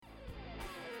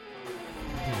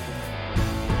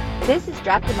This is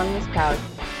Dropped Among This Crowd,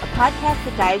 a podcast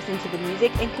that dives into the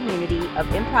music and community of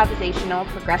improvisational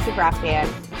progressive rock band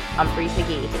Umphrey's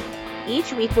McGee.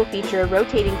 Each week will feature a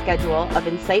rotating schedule of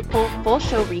insightful full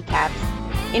show recaps,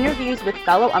 interviews with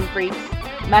fellow Umphreys,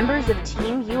 members of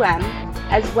Team UM,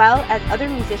 as well as other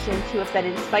musicians who have been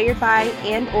inspired by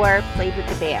and or played with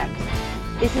the band.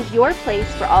 This is your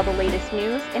place for all the latest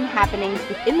news and happenings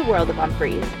within the world of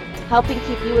Umphrey's, helping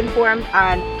keep you informed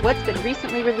on what's been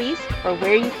recently released or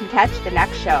where you can catch the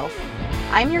next show.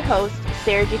 I'm your host,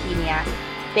 Sarah Jahemiak.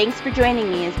 Thanks for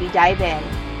joining me as we dive in.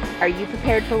 Are you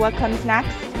prepared for what comes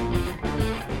next?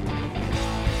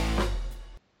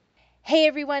 Hey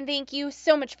everyone, thank you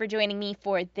so much for joining me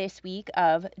for this week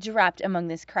of Dropped Among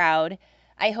This Crowd.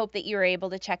 I hope that you were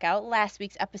able to check out last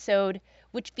week's episode,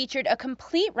 which featured a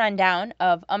complete rundown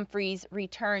of Umphrey's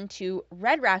return to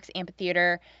Red Rocks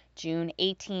Amphitheater June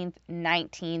 18th,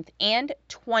 19th, and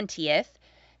 20th.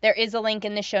 There is a link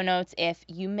in the show notes if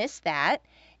you missed that.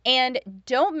 And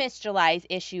don't miss July's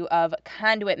issue of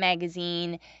Conduit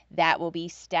Magazine. That will be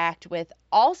stacked with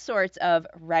all sorts of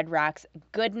Red Rocks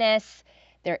goodness.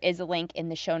 There is a link in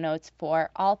the show notes for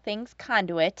all things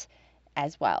Conduit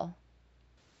as well.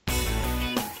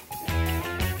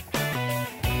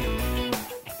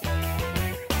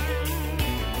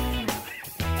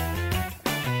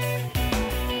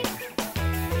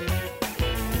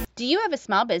 Do you have a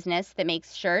small business that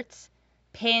makes shirts,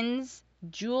 pins,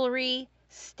 jewelry,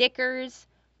 stickers,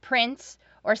 prints,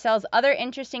 or sells other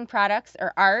interesting products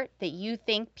or art that you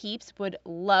think peeps would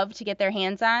love to get their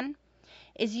hands on?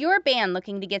 Is your band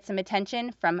looking to get some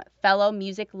attention from fellow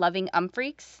music-loving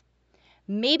Umphreys?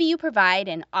 Maybe you provide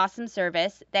an awesome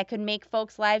service that could make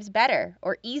folks' lives better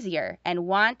or easier and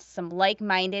want some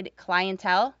like-minded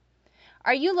clientele?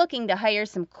 Are you looking to hire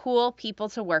some cool people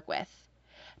to work with?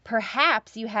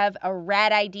 Perhaps you have a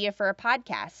rad idea for a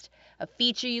podcast, a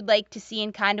feature you'd like to see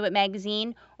in Conduit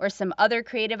Magazine, or some other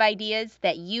creative ideas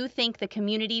that you think the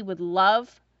community would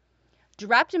love?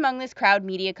 Dropped Among This Crowd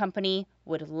Media Company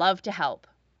would love to help.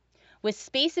 With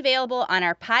space available on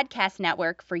our podcast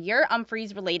network for your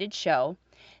Umphreys-related show,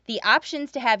 the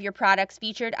options to have your products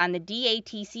featured on the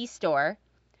DATC store,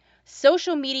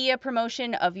 social media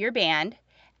promotion of your band,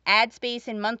 ad space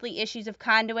in monthly issues of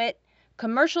Conduit,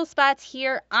 commercial spots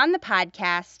here on the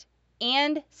podcast,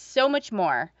 and so much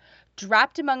more,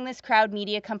 Dropped Among This Crowd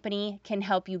Media Company can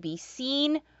help you be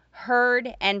seen,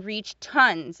 heard, and reach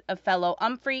tons of fellow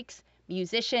Umphreys,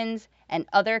 musicians, and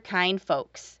other kind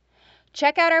folks.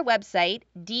 Check out our website,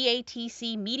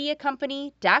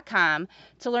 datcmediacompany.com,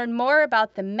 to learn more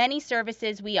about the many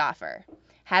services we offer.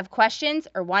 Have questions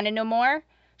or want to know more?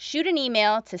 Shoot an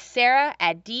email to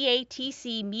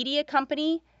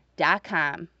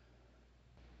sarah@datcmediacompany.com.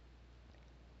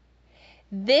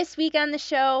 This week on the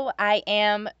show, I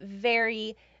am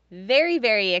very, very,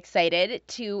 very excited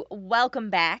to welcome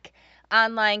back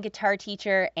online guitar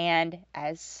teacher and,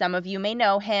 as some of you may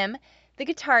know him, the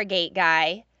Guitar Gate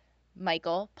guy,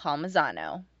 Michael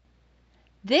Palmisano.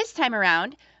 This time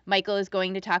around, Michael is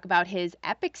going to talk about his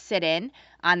epic sit-in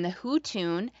on the Who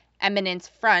tune Eminence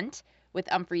Front with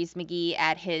Umphrey's McGee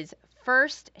at his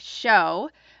first show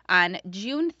on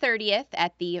June 30th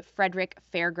at the Frederick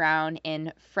Fairground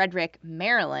in Frederick,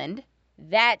 Maryland.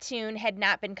 That tune had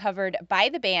not been covered by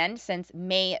the band since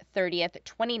May 30th,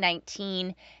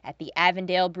 2019 at the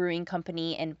Avondale Brewing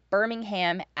Company in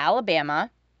Birmingham, Alabama.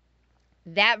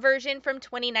 That version from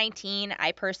 2019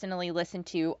 I personally listen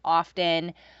to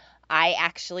often. I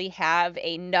actually have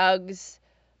a Nugs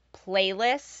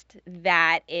playlist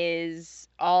that is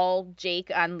all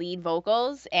Jake on lead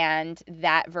vocals, and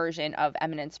that version of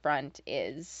Eminence Front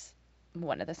is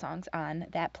one of the songs on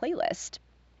that playlist.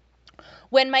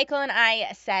 When Michael and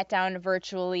I sat down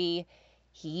virtually,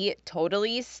 he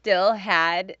totally still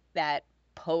had that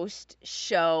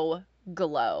post-show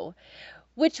glow,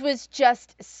 which was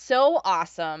just so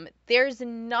awesome. There's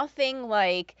nothing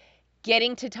like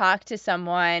getting to talk to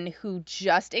someone who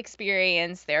just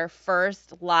experienced their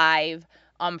first live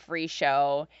Umphrey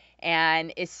show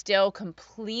and is still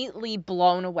completely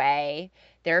blown away.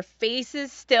 Their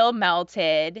faces still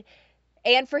melted.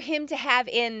 And for him to have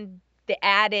in the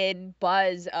added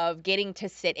buzz of getting to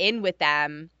sit in with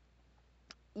them,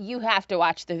 you have to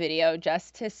watch the video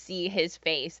just to see his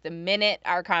face the minute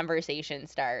our conversation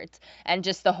starts and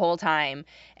just the whole time.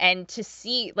 And to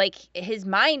see, like, his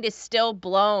mind is still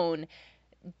blown,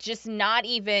 just not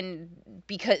even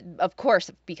because, of course,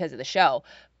 because of the show,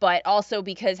 but also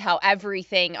because how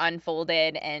everything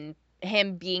unfolded and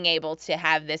him being able to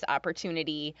have this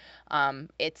opportunity.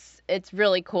 It's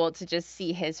really cool to just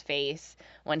see his face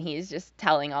when he's just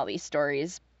telling all these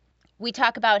stories. We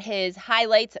talk about his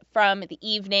highlights from the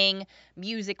evening,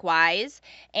 music-wise,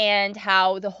 and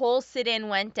how the whole sit-in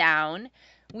went down.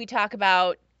 We talk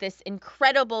about this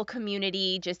incredible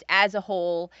community just as a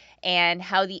whole and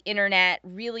how the internet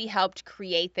really helped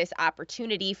create this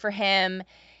opportunity for him.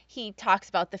 He talks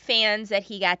about the fans that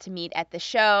he got to meet at the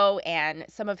show and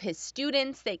some of his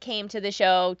students that came to the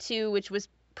show too, which was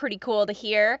pretty cool to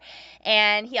hear.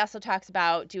 And he also talks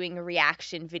about doing a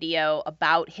reaction video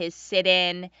about his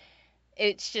sit-in.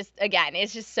 It's just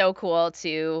so cool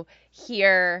to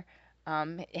hear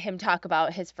him talk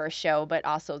about his first show, but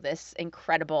also this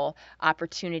incredible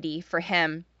opportunity for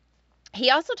him. He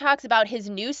also talks about his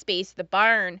new space, The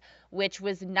Barn, which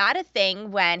was not a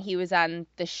thing when he was on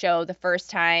the show the first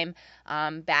time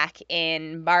back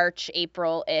in March,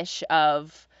 April-ish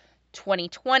of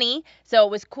 2020. So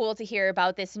it was cool to hear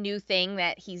about this new thing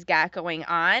that he's got going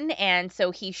on. And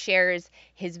so he shares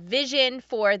his vision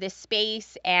for this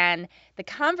space and the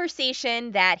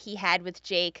conversation that he had with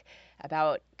Jake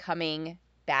about coming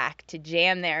back to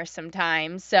jam there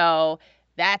sometime. So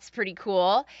that's pretty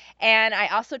cool. And I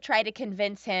also try to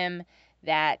convince him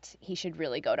that he should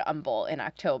really go to Humboldt in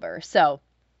October. So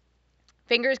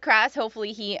fingers crossed,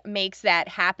 hopefully he makes that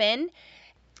happen.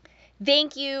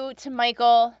 Thank you to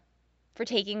Michael for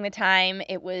taking the time.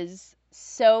 It was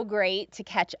so great to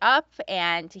catch up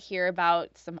and to hear about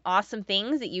some awesome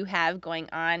things that you have going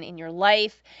on in your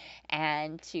life,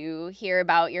 and to hear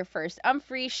about your first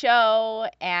Umphrey show,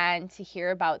 and to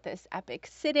hear about this epic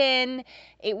sit-in.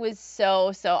 It was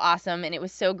so awesome, and it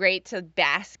was so great to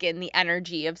bask in the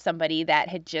energy of somebody that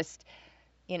had just,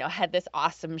 had this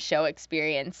awesome show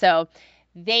experience. So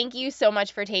thank you so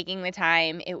much for taking the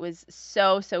time. It was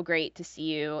so great to see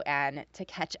you and to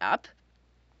catch up.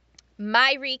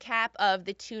 My recap of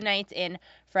the 2 nights in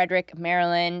Frederick,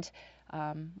 Maryland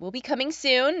will be coming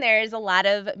soon. There's a lot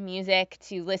of music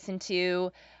to listen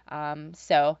to,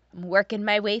 so I'm working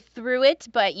my way through it,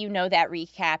 but that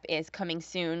recap is coming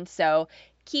soon, so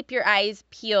keep your eyes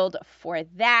peeled for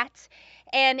that.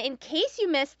 And in case you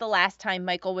missed the last time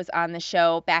Michael was on the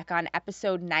show, back on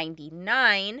episode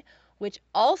 99, which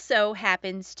also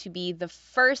happens to be the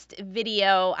first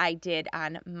video I did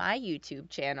on my YouTube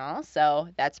channel, so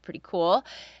that's pretty cool.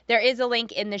 There is a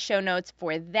link in the show notes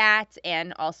for that,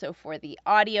 and also for the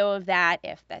audio of that,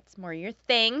 if that's more your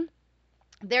thing.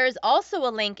 There's also a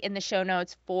link in the show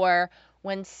notes for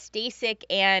when Stasik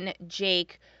and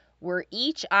Jake were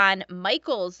each on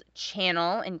Michael's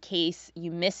channel, in case you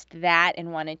missed that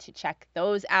and wanted to check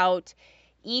those out.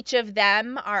 Each of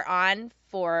them are on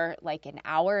for like an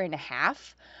hour and a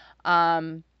half.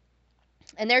 And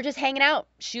they're just hanging out,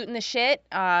 shooting the shit.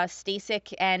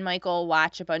 Stasik and Michael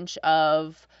watch a bunch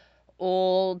of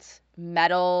old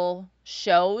metal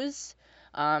shows,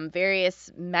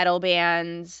 various metal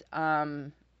bands,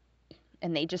 and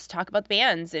they just talk about the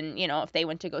bands and, if they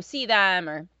went to go see them,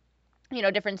 or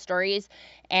different stories.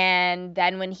 And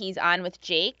then when he's on with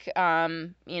Jake,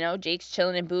 Jake's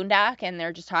chilling in Boondock, and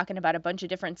they're just talking about a bunch of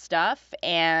different stuff.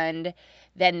 And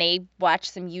then they watch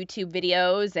some YouTube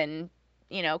videos and,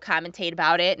 commentate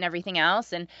about it and everything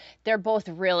else. And they're both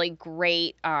really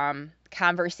great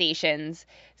conversations.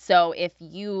 So if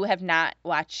you have not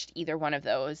watched either one of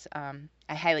those,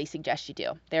 I highly suggest you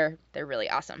do. They're really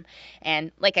awesome.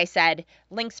 And like I said,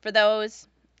 links for those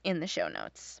in the show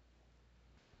notes.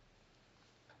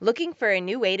 Looking for a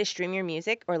new way to stream your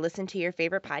music or listen to your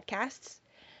favorite podcasts?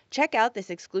 Check out this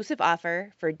exclusive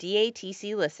offer for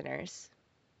DATC listeners.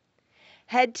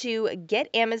 Head to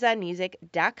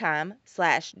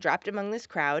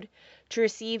getamazonmusic.com/droppedamongthiscrowd to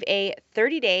receive a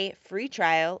 30-day free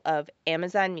trial of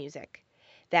Amazon Music.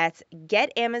 That's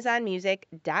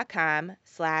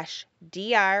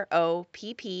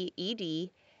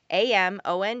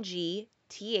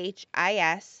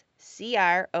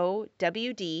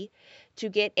to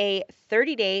get a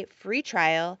 30-day free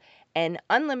trial and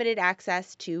unlimited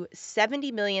access to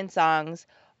 70 million songs,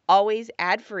 always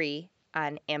ad-free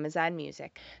on Amazon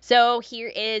Music. So here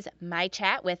is my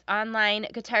chat with online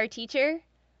guitar teacher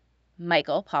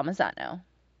Michael Palmisano.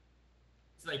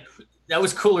 It's like, that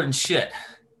was cooler than shit.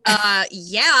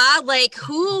 Yeah, like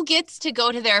who gets to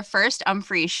go to their first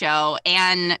Umphrey show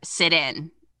and sit in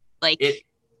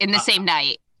in the same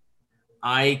night?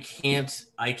 I can't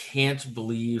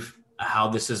believe how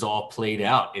this is all played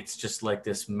out. It's just like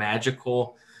this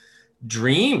magical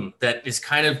dream that is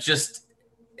kind of just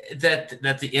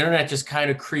that the internet just kind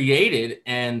of created,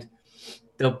 and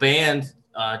the band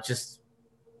just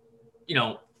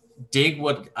dig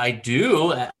what I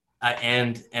do,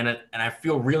 and I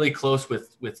feel really close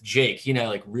with Jake.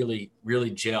 Like really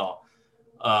gel,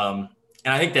 and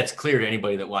I think that's clear to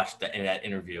anybody that watched that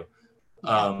interview.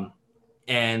 Yeah.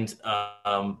 and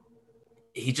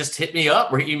he just hit me up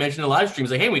where he mentioned the live stream.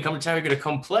 He's like, hey, when we come to town, you're going to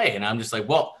come play. And I'm just like,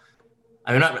 well,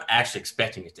 I'm not actually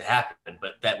expecting it to happen,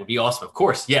 but that would be awesome. Of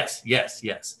course. Yes.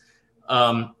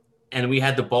 And we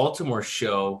had the Baltimore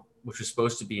show, which was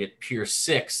supposed to be at Pier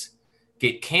 6,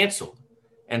 get canceled.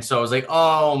 And so I was like,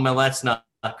 oh, man, that's not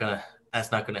gonna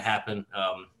happen.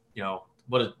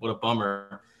 What a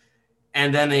bummer.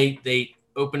 And then they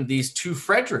opened these 2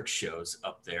 Frederick shows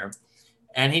up there.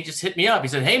 And he just hit me up. He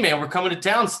said, hey, man, we're coming to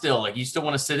town still. Like, you still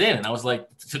want to sit in? And I was like,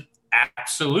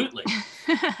 absolutely.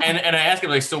 and I asked him,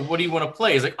 like, so what do you want to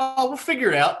play? He's like, oh, we'll figure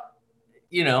it out,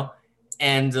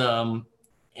 And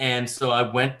so I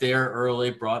went there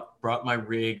early, brought my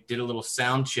rig, did a little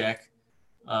sound check.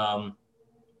 And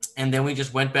then we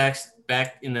just went back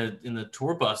in the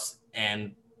tour bus.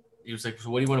 And he was like, so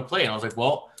what do you want to play? And I was like,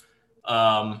 well,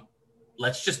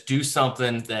 let's just do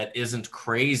something that isn't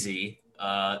crazy.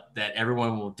 That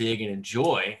everyone will dig and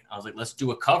enjoy. I was like, let's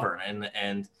do a cover. And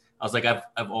I was like,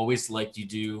 I've always liked you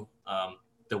do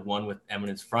the one with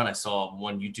Eminence Front. I saw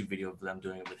one YouTube video of them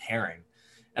doing it with Herring.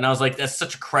 And I was like, that's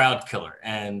such a crowd killer.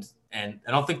 And I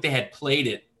don't think they had played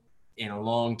it in a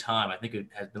long time. I think it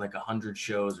has been like 100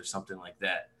 shows or something like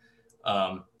that.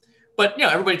 But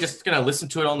everybody just kind of listened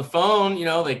to it on the phone.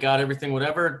 They got everything,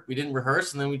 whatever. We didn't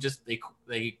rehearse. And then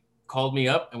they called me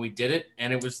up and we did it.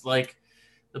 And it was like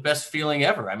the best feeling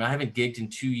ever. I mean, I haven't gigged in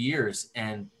 2 years,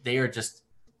 and they are just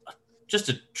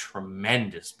a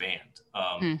tremendous band.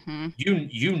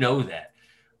 You know that.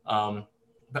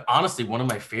 But honestly, one of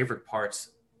my favorite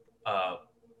parts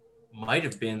might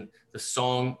have been the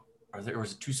song, or there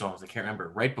was 2 songs, I can't remember,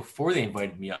 right before they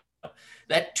invited me up.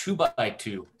 That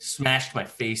 2x2 smashed my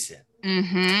face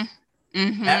in.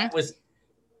 That was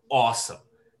awesome.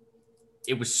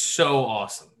 It was so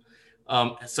awesome.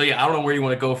 So yeah, I don't know where you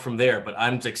want to go from there, but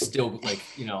I'm like still like,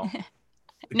 No,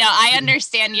 I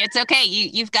understand you. It's okay.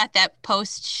 You've got that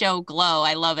post-show glow.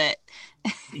 I love it.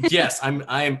 Yes,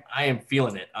 I am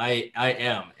feeling it. I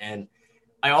am. And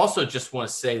I also just want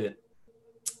to say that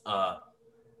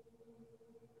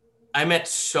I met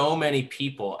so many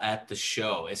people at the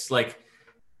show. It was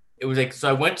like, so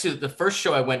I went to the first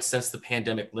show I went since the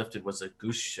pandemic lifted was a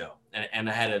Goose show. And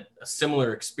I had a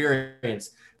similar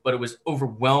experience, but it was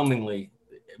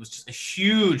just a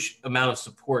huge amount of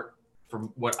support for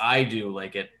what I do,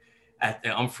 like at the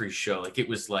Umphrey show. Like, it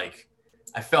was like,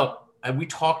 we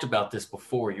talked about this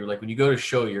before. You're like, when you go to a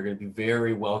show, you're going to be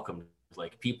very welcomed.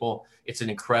 Like, people, it's an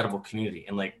incredible community.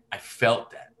 And like, I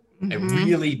felt that. I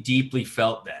really deeply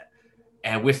felt that.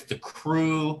 And with the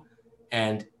crew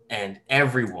and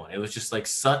everyone, it was just like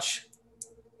such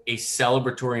a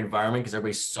celebratory environment because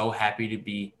everybody's so happy to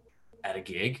be at a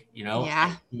gig,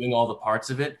 Yeah. doing all the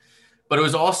parts of it. But it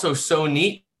was also so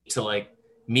neat to like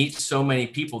meet so many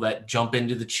people that jump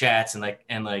into the chats and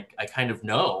I kind of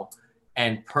know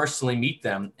and personally meet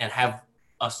them and have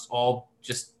us all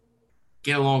just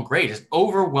get along great. It's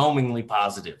overwhelmingly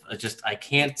positive. I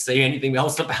can't say anything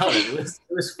else about it. It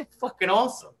was fucking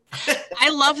awesome. I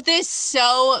love this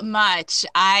so much.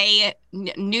 I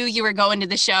knew you were going to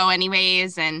the show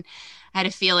anyways, and I had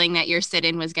a feeling that your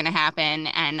sit-in was going to happen,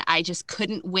 and I just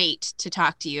couldn't wait to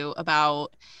talk to you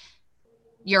about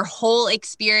your whole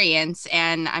experience.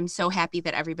 And I'm so happy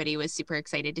that everybody was super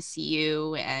excited to see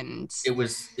you. And it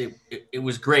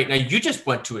was great. Now, you just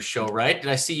went to a show, right?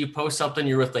 Did I see you post something?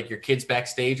 You're with like your kids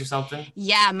backstage or something?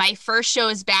 Yeah, my first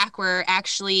shows back were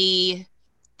actually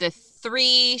the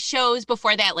 3 shows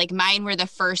before that. Like, mine were the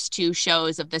first 2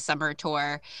 shows of the summer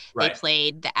tour. Right. They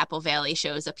played the Apple Valley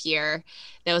shows up here.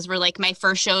 Those were like my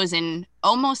first shows in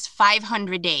almost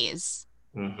 500 days.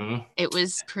 It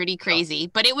was pretty crazy,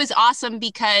 but it was awesome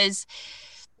because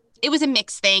it was a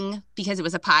mixed thing, because it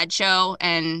was a pod show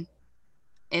and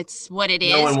it's what it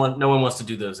is. No one wants to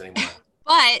do those anymore.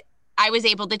 But I was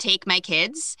able to take my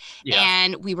kids,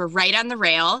 and we were right on the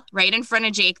rail, right in front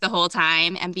of Jake the whole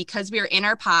time. And because we were in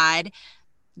our pod,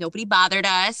 nobody bothered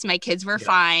us. My kids were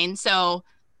fine. So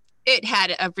it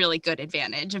had a really good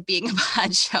advantage of being a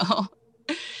pod show.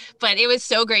 But it was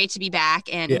so great to be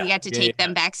back, and we got to take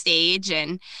them backstage.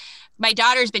 And my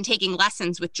daughter's been taking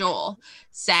lessons with Joel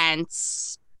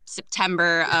since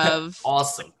September of...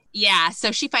 Awesome. Yeah,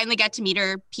 so she finally got to meet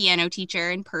her piano teacher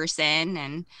in person,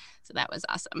 and so that was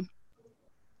awesome.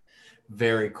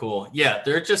 Very cool. Yeah,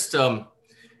 they're just an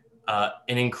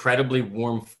incredibly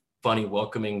warm, funny,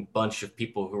 welcoming bunch of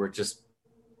people who are just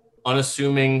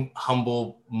unassuming,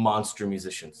 humble, monster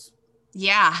musicians.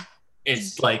 Yeah.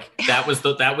 It's like that was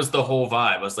the whole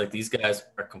vibe. I was like, these guys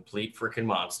are complete freaking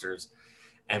monsters,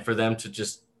 and for them to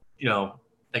just,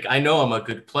 like, I know I'm a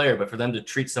good player, but for them to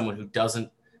treat someone who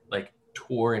doesn't like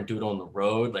tour and do it on the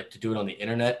road, like to do it on the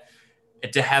internet,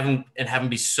 and to have them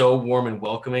be so warm and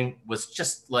welcoming was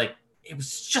just like, it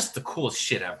was just the coolest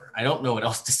shit ever. I don't know what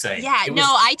else to say. Yeah, no,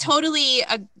 I totally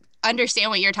understand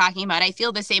what you're talking about. I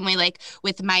feel the same way, like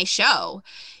with my show.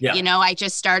 Yeah. You know, I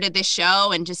just started this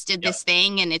show and just did this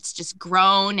thing, and it's just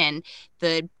grown, and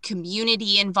the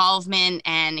community involvement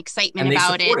and excitement and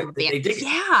about it. They dig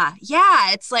it.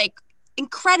 Yeah, it's like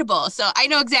incredible. So I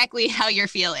know exactly how you're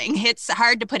feeling. It's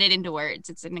hard to put it into words.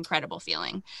 It's an incredible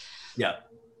feeling. Yeah.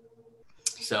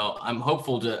 So I'm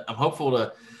hopeful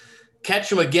to catch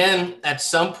them again at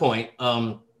some point.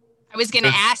 I was going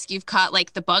to ask, you've caught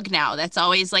like the bug now. That's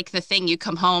always like the thing. You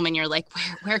come home and you're like,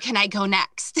 where can I go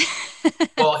next?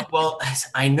 well,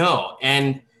 I know.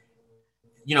 And,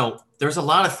 you know, there's a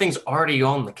lot of things already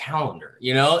on the calendar,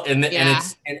 you know, and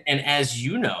as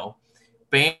you know,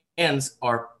 bands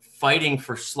are fighting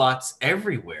for slots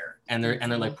everywhere. And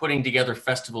they're like putting together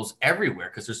festivals everywhere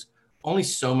because there's only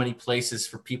so many places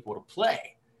for people to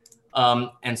play.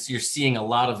 And so you're seeing a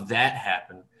lot of that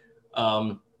happen.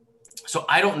 So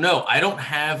I don't know. I don't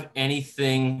have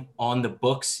anything on the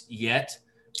books yet,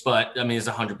 but I mean, there's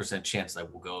 100% chance I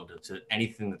will go to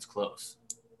anything that's close.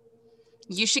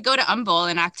 You should go to Umbol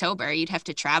in October. You'd have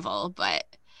to travel, but.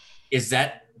 Is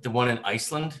that the one in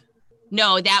Iceland?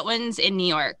 No, that one's in New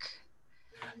York.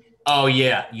 Oh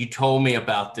yeah. You told me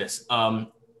about this.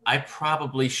 I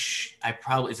probably, is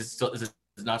it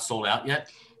not sold out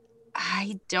yet?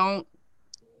 I don't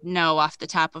know off the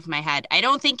top of my head. I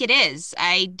don't think it is.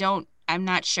 I'm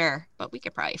not sure, but we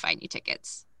could probably find you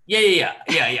tickets. Yeah.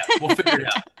 We'll figure it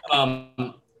out. All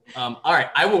right.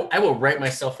 I will write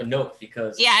myself a note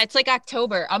because. Yeah, it's like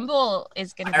October. Umbol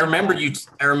is going to. I remember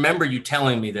you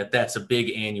telling me that that's a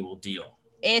big annual deal.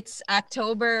 It's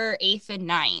October 8th and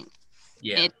 9th.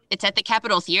 Yeah. It's at the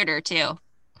Capitol Theater too.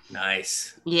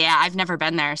 Nice. Yeah, I've never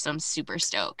been there, so I'm super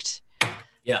stoked.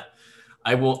 Yeah.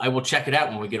 I will check it out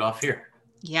when we get off here.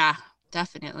 Yeah,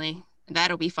 definitely.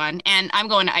 That'll be fun. And I'm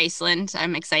going to Iceland.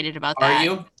 I'm excited about that. Are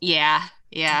you? Yeah.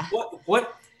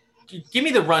 What give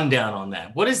me the rundown on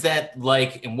that. What is that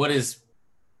like and what is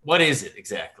it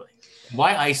exactly?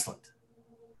 Why Iceland?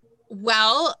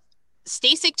 Well,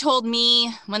 Stasik told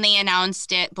me when they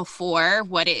announced it before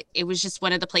it was just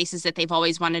one of the places that they've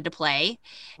always wanted to play.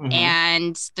 Mm-hmm.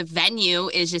 And the venue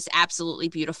is just absolutely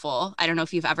beautiful. I don't know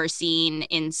if you've ever seen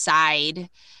inside.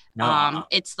 No.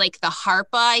 It's like the Harpa,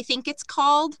 I think it's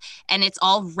called, and it's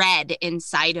all red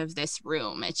inside of this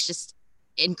room. It's just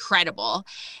incredible.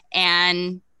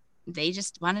 And they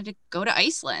just wanted to go to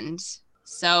Iceland.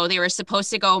 So they were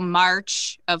supposed to go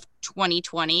March of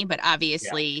 2020, but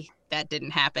obviously that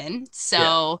didn't happen.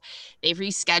 So they've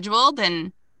rescheduled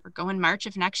and we're going March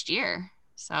of next year.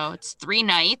 So it's 3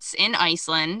 nights in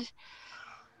Iceland.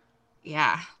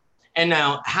 Yeah. And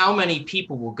now how many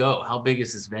people will go? How big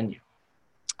is this venue?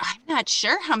 I'm not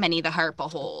sure how many the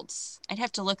Harpa holds. I'd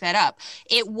have to look that up.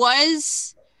 It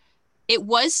was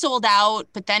sold out,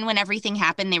 but then when everything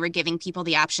happened, they were giving people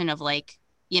the option of like,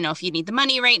 you know, if you need the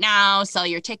money right now, sell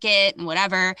your ticket and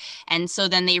whatever. And so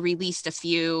then they released a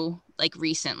few like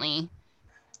recently.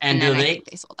 And I think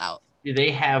they sold out. Do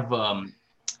they have,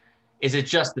 is it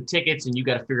just the tickets and you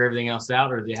got to figure everything else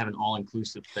out, or do they have an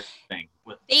all-inclusive thing?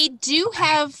 They do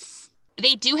have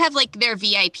like their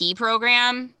VIP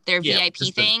program, their VIP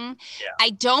thing. I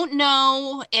don't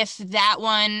know if that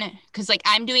one, because like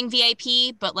I'm doing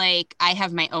VIP, but like I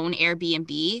have my own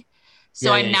Airbnb.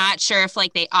 So I'm not sure if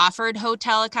like they offered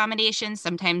hotel accommodations.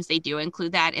 Sometimes they do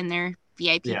include that in their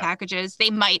VIP packages.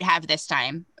 They might have this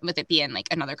time with it being like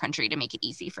another country to make it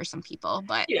easy for some people,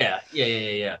 but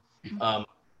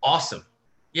awesome.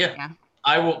 Yeah.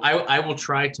 I will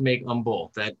try to make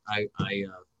Umbol. That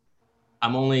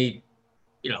I'm only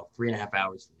 3.5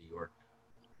 hours from New York.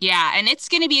 Yeah, and it's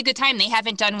going to be a good time. They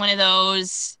haven't done one of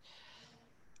those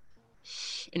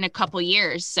in a couple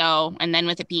years. So, and then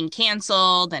with it being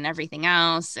canceled and everything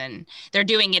else, and they're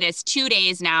doing it as 2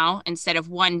 days now instead of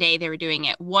 1 day. They were doing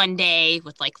it 1 day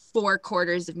with like 4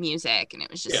 quarters of music, and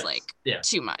it was just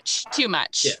too much.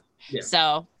 Yeah.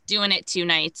 So doing it 2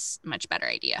 nights, much better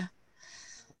idea.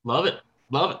 Love it.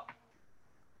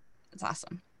 It's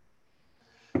awesome.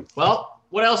 Well,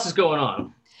 what else is going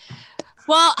on?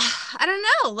 Well, I don't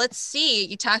know. Let's see.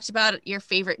 You talked about your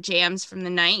favorite jams from the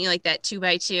night. You like that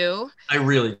 2x2? I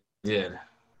really did.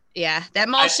 Yeah, that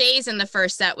Malchese in the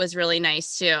first set was really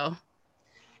nice too.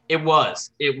 It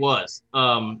was. I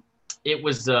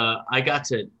got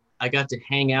to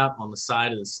hang out on the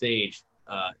side of the stage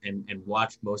and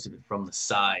watch most of it from the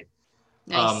side.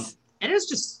 Nice. And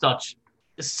it's such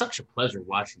a pleasure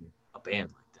watching a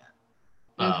band like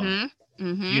that.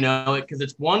 You know, because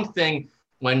it's one thing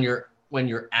when you're when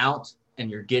you're out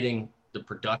and you're getting the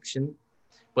production.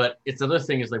 But it's another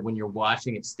thing is like when you're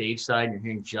watching it stage side and you're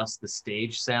hearing just the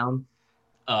stage sound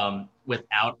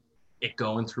without it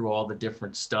going through all the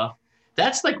different stuff.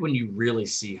 That's like when you really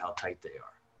see how tight they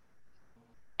are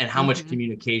and how much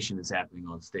communication is happening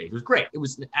on stage. It was great. It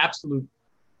was an absolute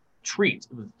treat.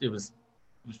 It was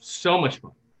so much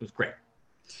fun. It was great.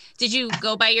 Did you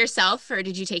go by yourself or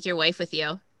did you take your wife with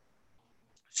you?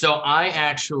 So I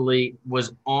actually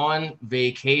was on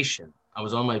vacation. I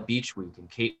was on my beach week in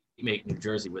Cape May, New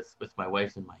Jersey with my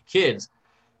wife and my kids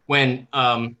when,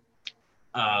 and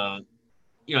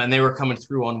they were coming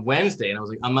through on Wednesday and I was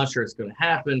like, I'm not sure it's going to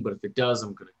happen, but if it does,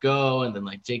 I'm going to go. And then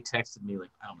like Jake texted me like,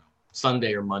 I don't know,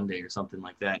 Sunday or Monday or something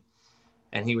like that.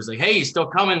 And he was like, hey, you still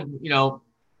coming?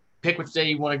 Pick which day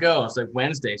you want to go. It's like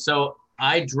Wednesday. So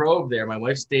I drove there. My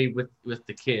wife stayed with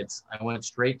the kids. I went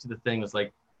straight to the thing. It was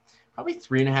like probably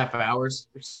 3.5 hours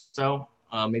or so,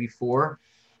 maybe 4.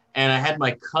 And I had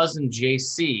my cousin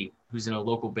JC, who's in a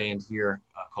local band here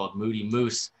called Moody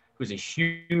Moose, who's a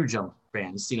huge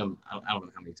fan. I've seen him, I don't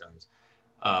know how many times,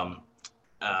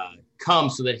 come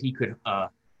so that he could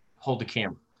hold the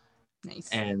camera. Nice.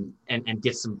 And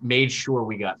made sure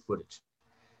we got footage.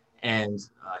 And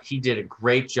he did a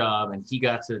great job, and he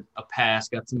got a pass,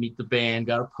 got to meet the band,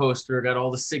 got a poster, got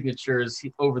all the signatures.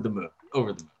 Over the moon.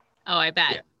 Oh, I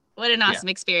bet. Yeah. What an awesome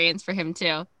experience for him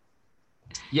too.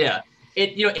 Yeah.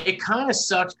 It kind of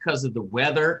sucks because of the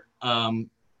weather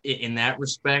in that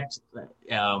respect.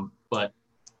 But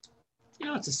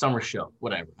it's a summer show,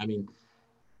 whatever. I mean,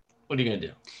 what are you going to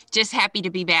do? Just happy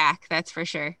to be back. That's for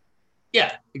sure.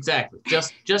 Yeah, exactly.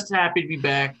 Just happy to be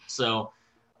back. So,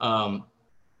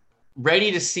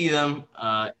 ready to see them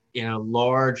in a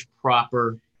large,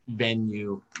 proper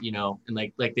venue, and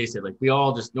like they said, like we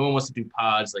all no one wants to do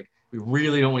pods. Like we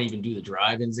really don't want to even do the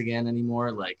drive-ins again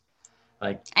anymore. Like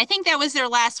I think that was their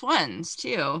last ones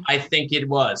too. I think it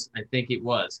was.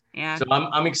 Yeah. So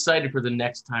I'm excited for the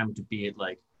next time to be at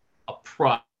like a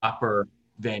proper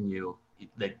venue,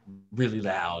 like really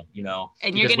loud,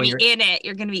 And you're going to be in it.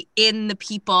 You're going to be in the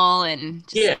people and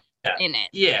just in it.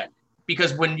 Yeah.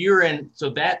 Because when you're in, so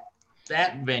that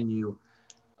venue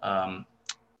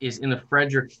is in the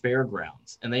Frederick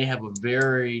Fairgrounds, and they have a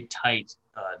very tight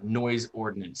noise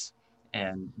ordinance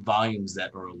and volumes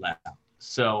that are allowed.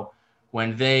 So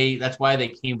that's why they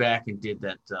came back and did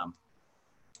that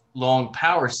long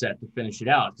power set to finish it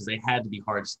out, because they had to be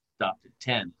hard stopped at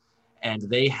 10, and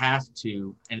they have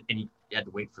to, and you had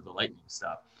to wait for the lightning to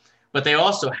stop, but they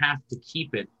also have to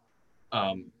keep it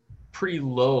pretty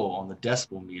low on the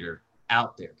decibel meter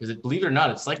out there, because believe it or not,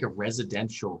 it's like a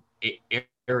residential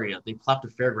area. They plopped a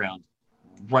fairground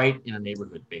right in a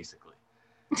neighborhood, basically.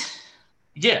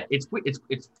 Yeah, it's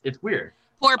weird.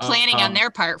 Poor planning on their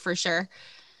part, for sure.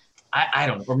 I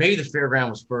don't know, or maybe the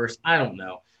fairground was first. I don't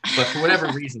know, but for whatever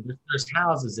reason, there's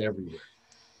houses everywhere.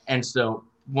 And so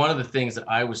one of the things that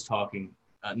I was talking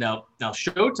now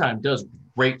Showtime does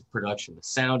great production. The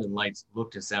sound and lights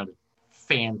looked and sounded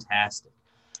fantastic,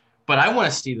 but I want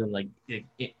to see them like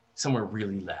somewhere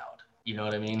really loud. You know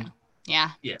what I mean?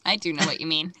 Yeah. I do know what you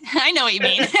mean. I know what you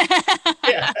mean.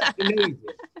 Yeah,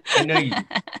 I know you do.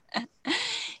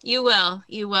 You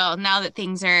will. Now that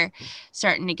things are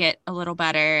starting to get a little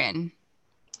better, and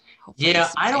hopefully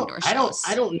I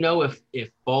don't know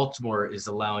if Baltimore is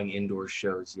allowing indoor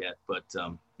shows yet, but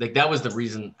like that was the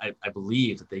reason I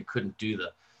believe that they couldn't do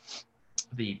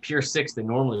the Pier 6 they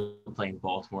normally play in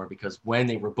Baltimore, because when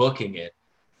they were booking it,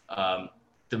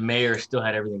 the mayor still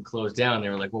had everything closed down. They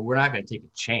were like, well, we're not going to take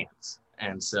a chance,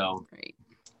 and so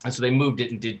they moved it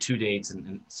and did 2 dates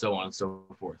and so on and so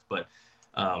forth. But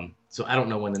so I don't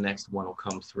know when the next one will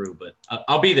come through, but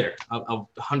I'll be there. I'll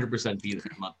 100% be there.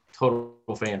 I'm a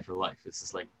total fan for life. This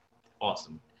is like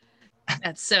awesome.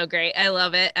 That's so great. I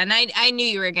love it. And I knew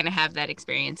you were going to have that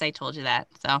experience. I told you that.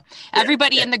 So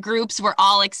everybody in the groups were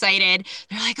all excited.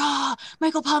 They're like, oh,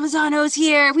 Michael Palmisano's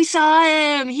here. We saw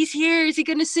him. He's here. Is he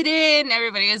going to sit in?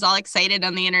 Everybody was all excited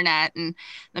on the internet. And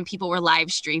then people were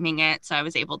live streaming it. So I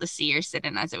was able to see your sit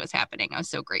in as it was happening. I was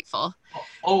so grateful.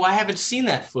 Oh, I haven't seen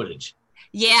that footage.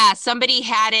 Yeah, somebody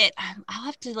had it. I'll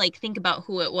have to think about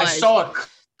who it was. I saw a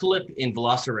clip in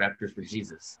Velociraptors for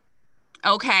Jesus.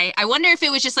 Okay. I wonder if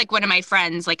it was just one of my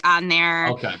friends on there.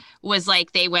 Okay. Was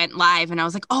they went live and I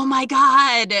was like, oh my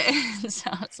God.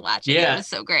 So I was watching. Yeah. It was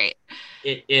so great.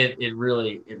 It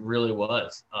really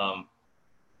was.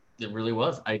 It really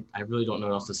was. I really don't know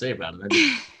what else to say about it.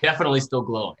 I'm definitely still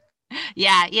glowing.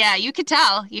 Yeah. You could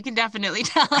tell. You can definitely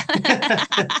tell.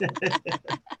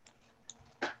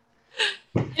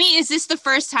 I mean, is this the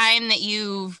first time that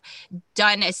you've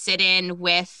done a sit-in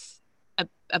with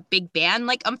a big band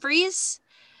like Umphrey's?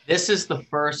 This is the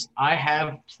first. I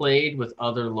have played with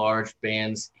other large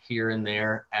bands here and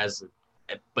there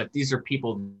but these are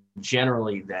people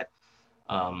generally that,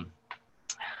 well,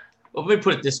 let me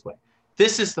put it this way.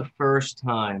 This is the first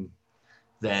time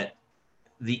that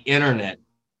the internet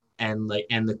and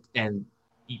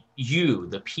you,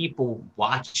 the people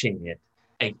watching it,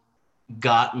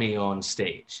 got me on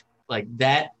stage. Like,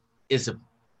 that is a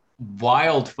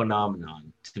wild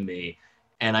phenomenon to me.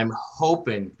 And I'm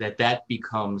hoping that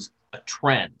becomes a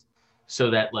trend, so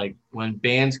that like when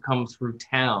bands come through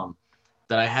town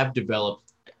that I have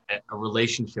developed a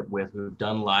relationship with, who've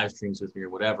done live streams with me or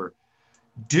whatever,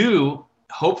 do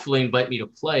hopefully invite me to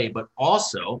play, but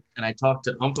also, and I talked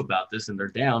to Ump about this and they're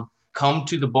down, come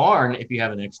to the barn if you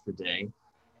have an extra day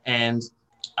and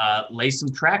lay some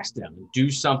tracks down and do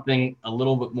something a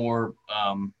little bit more,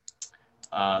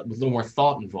 with a little more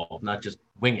thought involved, not just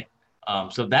wing it.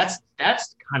 So that's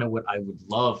kind of what I would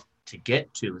love to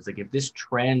get to, is like, if this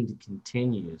trend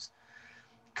continues,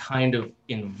 kind of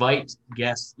invite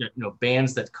guests,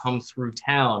 bands that come through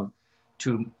town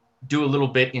to do a little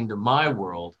bit into my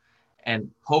world, and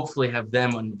hopefully have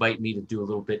them invite me to do a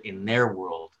little bit in their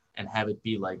world, and have it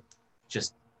be like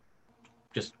just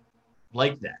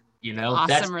like that,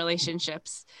 Awesome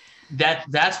relationships.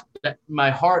 That's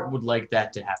my heart would like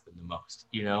that to happen the most,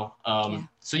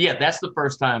 So yeah, that's the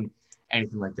first time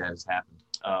anything like that has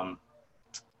happened.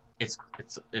 It's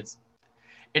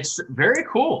very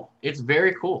cool. It's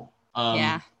very cool.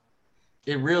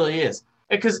 It really is.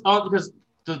 Because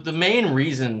the main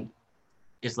reason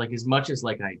is, like, as much as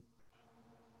like I,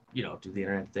 do the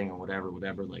internet thing or whatever,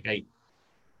 like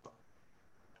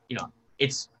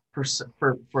it's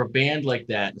for a band like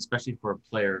that, especially for a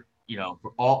player,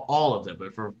 for all of them,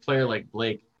 but for a player like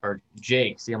Blake or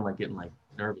Jake, see, I'm like getting like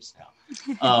nervous now.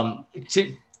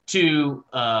 To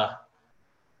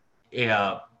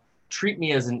treat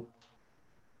me as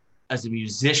a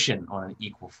musician on an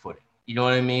equal footing. You know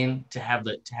what I mean? To have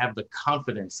the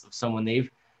confidence of someone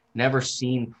they've never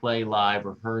seen play live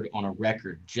or heard on a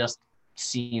record, just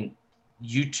seen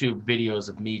YouTube videos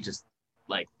of me just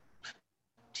like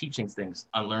teaching things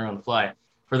on learn on the fly,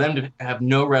 for them to have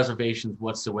no reservations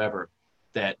whatsoever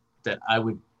that I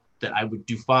would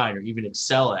do fine or even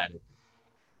excel at it,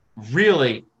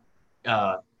 really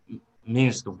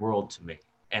means the world to me.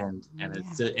 And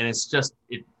it's just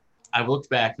it. I looked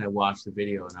back and I watched the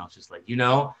video and I was just like,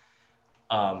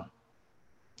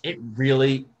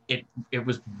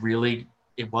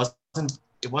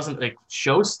 it wasn't like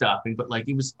show stopping, but like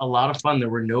it was a lot of fun. There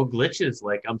were no glitches.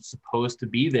 Like, I'm supposed to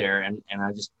be there, and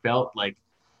I just felt like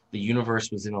the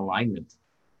universe was in alignment.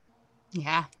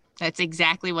 Yeah, that's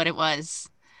exactly what it was.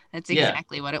 What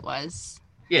it was.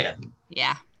 Yeah.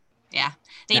 Yeah. Yeah.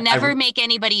 They never make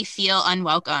anybody feel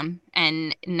unwelcome,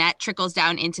 and that trickles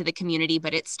down into the community,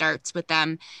 but it starts with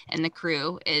them and the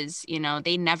crew is,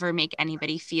 they never make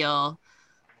anybody feel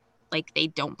like they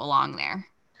don't belong there.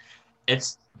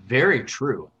 It's very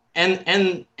true.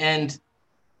 And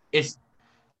it's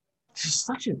just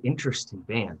such an interesting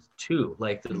band too.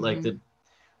 Like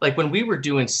like when we were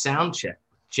doing sound check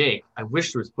with Jake, I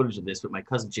wish there was footage of this, but my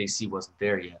cousin JC wasn't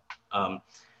there yet.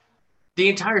 The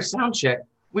entire sound check,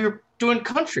 we were doing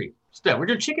country stuff. We're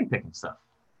doing chicken picking stuff,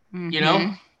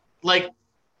 like,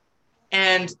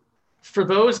 and for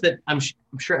those that I'm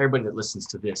sure everybody that listens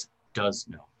to this does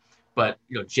know, but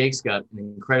Jake's got an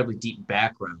incredibly deep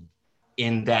background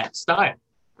in that style,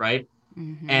 right?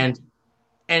 Mm-hmm.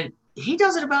 And he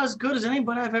does it about as good as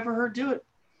anybody I've ever heard do it.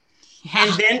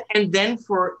 Yeah. And then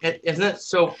isn't that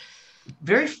so?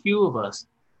 Very few of us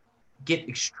get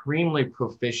extremely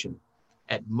proficient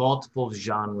at multiple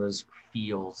genres,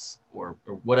 feels, or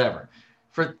whatever.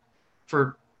 For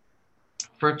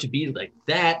it to be like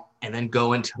that, and then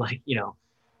go into like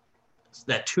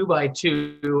that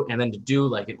 2x2, and then to do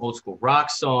like an old school rock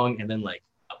song, and then like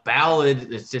a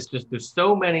ballad. It's just there's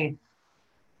so many,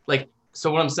 like,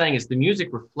 so what I'm saying is the music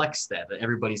reflects that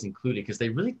everybody's included, because they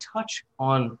really touch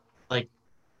on like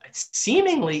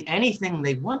seemingly anything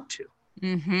they want to.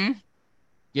 Mm-hmm.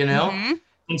 Mm-hmm.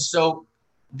 And so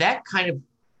that kind of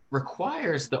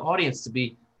requires the audience to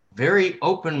be very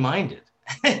open-minded.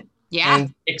 Yeah.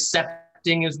 And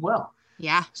accepting as well.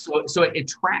 Yeah. So it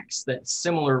attracts that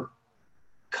similar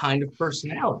kind of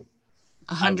personality.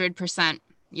 100%.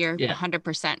 You're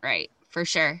 100% right, for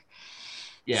sure.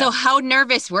 Yeah. So how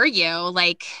nervous were you?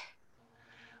 Like,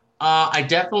 I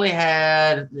definitely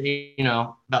had,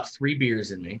 about 3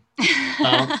 beers in me.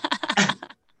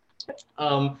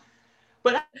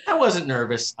 But I wasn't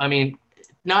nervous. I mean,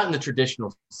 not in the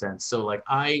traditional sense. So like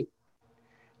I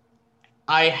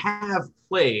have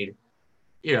played,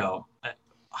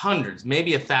 hundreds,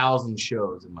 maybe 1,000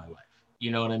 shows in my life.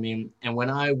 You know what I mean? And when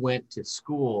I went to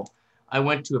school, I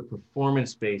went to a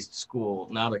performance-based school,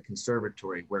 not a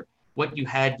conservatory, where what you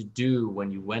had to do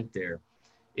when you went there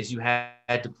is you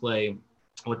had to play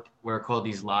what are called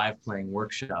these live playing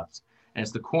workshops. And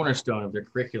it's the cornerstone of their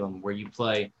curriculum, where you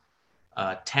play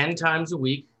 10 times a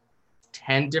week,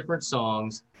 10 different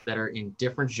songs that are in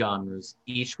different genres,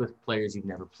 each with players you've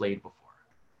never played before.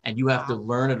 And you have to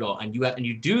learn it all. And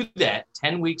you do that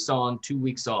 10 weeks on, 2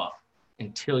 weeks off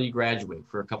until you graduate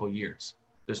for a couple of years.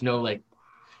 There's no like,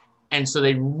 and so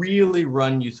they really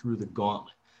run you through the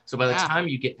gauntlet. So by the time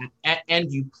you get,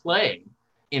 and you play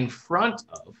in front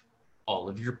of all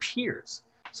of your peers.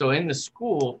 So in the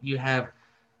school, you have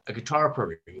a guitar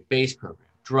program, a bass program,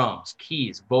 drums,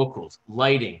 keys, vocals,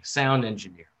 lighting, sound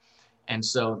engineer. And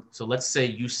so let's say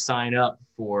you sign up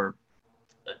for,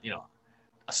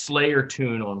 a Slayer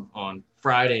tune on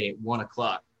Friday at 1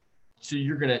 o'clock. So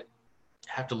you're going to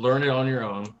have to learn it on your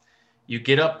own. You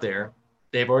get up there.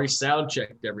 They've already sound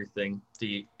checked everything.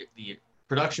 The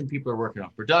production people are working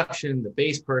on production. The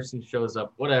bass person shows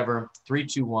up, whatever, 3,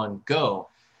 2, 1, go.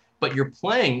 But you're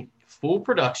playing full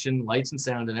production, lights and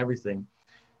sound and everything,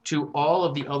 to all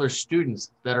of the other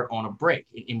students that are on a break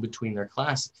in between their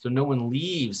classes. So no one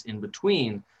leaves in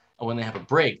between, or when they have a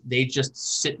break, they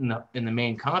just sit in the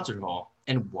main concert hall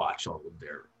and watch all of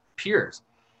their peers.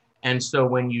 And so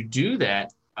when you do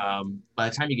that, by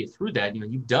the time you get through that,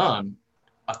 you've done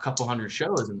a couple hundred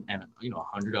shows, and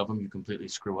 100 of them you completely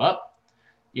screw up,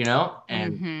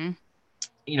 and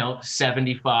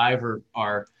 75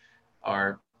 are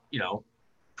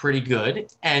pretty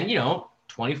good, and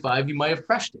 25 you might have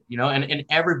crushed it, and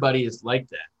everybody is like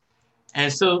that.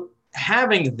 And so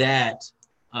having that,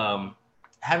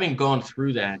 having gone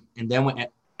through that, and then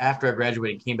after I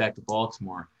graduated, came back to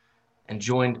Baltimore and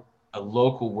joined a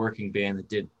local working band that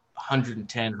did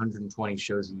 110, 120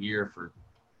 shows a year for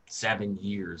 7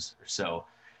 years or so.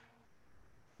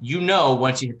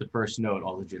 Once you hit the first note,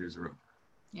 all the jitters are over.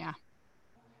 Yeah.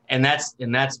 And that's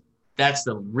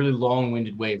the really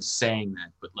long-winded way of saying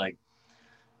that. But like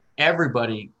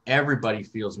everybody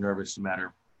feels nervous no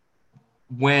matter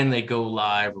when they go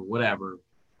live or whatever.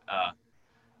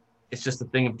 It's just the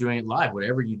thing of doing it live,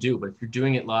 whatever you do. But if you're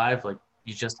doing it live, like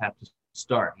you just have to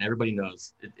start, and everybody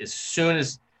knows as soon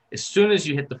as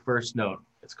you hit the first note,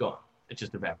 it's gone. It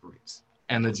just evaporates,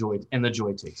 and the joy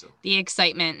takes over. The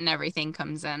excitement and everything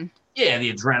comes in. Yeah,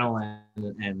 the adrenaline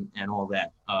and all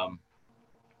that.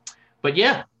 But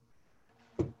yeah,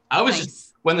 I was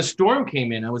just, when the storm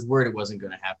came in, I was worried it wasn't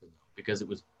going to happen because it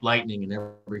was lightning and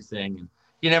everything, and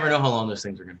you never know how long those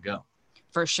things are going to go.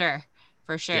 For sure.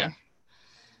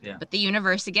 Yeah. But the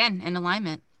universe, again, in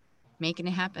alignment, making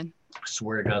it happen. I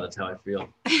swear to God, that's how I feel.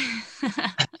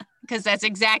 Because that's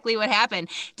exactly what happened.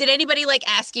 Did anybody like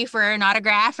ask you for an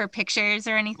autograph or pictures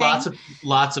or anything?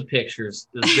 Lots of pictures.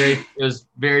 It was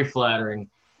very flattering.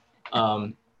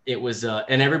 It was,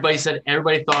 and everybody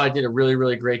thought I did a really,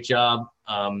 really great job.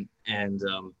 And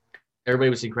everybody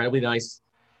was incredibly nice.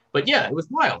 But yeah, it was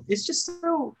wild. It's just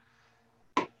so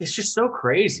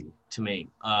crazy to me.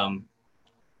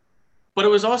 But it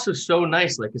was also so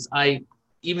nice, like, because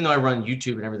even though I run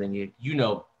YouTube and everything,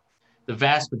 the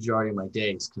vast majority of my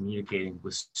day is communicating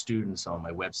with students on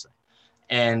my website.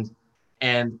 And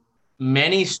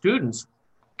many students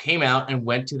came out and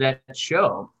went to that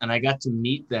show, and I got to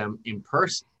meet them in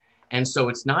person. And so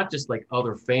it's not just like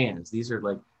other fans. These are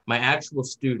like my actual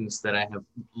students that I have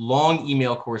long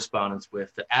email correspondence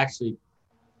with that actually,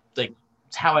 like,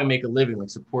 it's how I make a living, like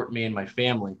support me and my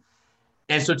family.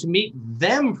 And so to meet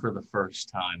them for the first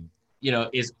time,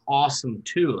 is awesome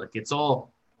too. Like so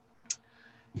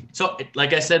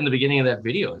like I said in the beginning of that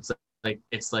video,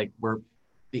 it's like where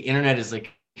the internet is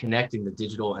like connecting the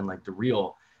digital and like the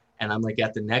real. And I'm like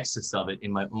at the nexus of it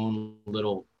in my own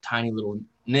tiny little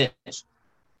niche.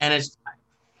 And it's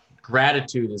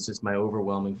gratitude is just my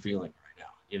overwhelming feeling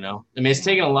right now, I mean, it's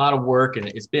taken a lot of work, and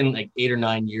it's been like 8 or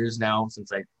 9 years now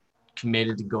since I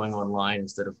committed to going online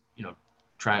instead of,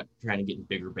 trying to get in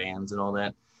bigger bands and all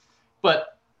that.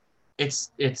 But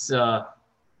it's I'm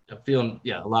feeling,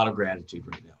 a lot of gratitude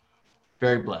right now.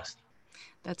 Very blessed.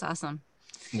 That's awesome.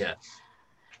 Yeah.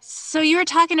 So you were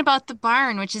talking about the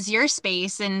barn, which is your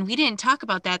space, and we didn't talk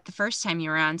about that the first time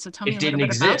you were on. So tell me a little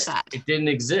bit about that. It didn't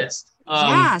exist.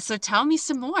 So tell me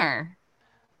some more.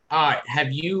 All right.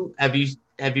 Have you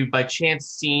by chance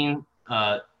seen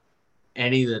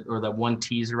any that one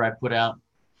teaser I put out?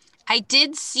 I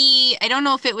did see, I don't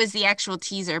know if it was the actual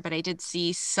teaser, but I did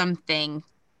see something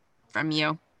from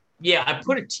you. Yeah, I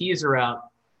put a teaser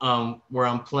out where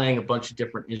I'm playing a bunch of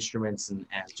different instruments and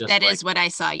just that is what I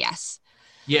saw, yes.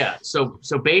 Yeah. So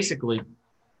basically,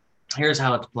 here's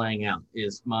how it's playing out: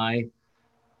 is my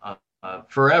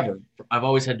forever, I've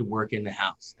always had to work in the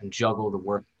house and juggle the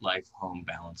work life home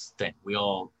balance thing. We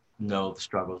all know the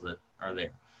struggles that are there.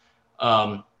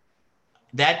 Um,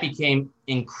 that became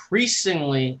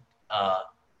increasingly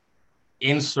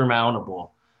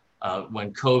insurmountable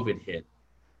when COVID hit,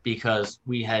 because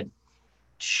we had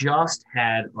just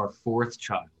had our fourth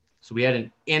child. So we had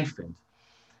an infant,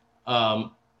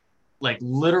 like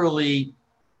literally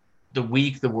the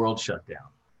week the world shut down,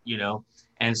 you know?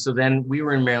 And so then we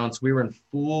were in Maryland, so we were in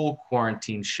full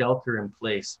quarantine, shelter in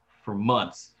place for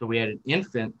months. So we had an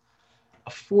infant, a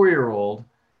 4-year-old,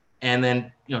 and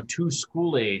then, you know, 2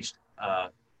 school-aged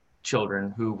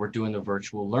children who were doing the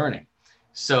virtual learning.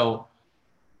 So,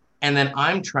 and then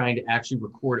I'm trying to actually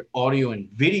record audio and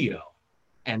video,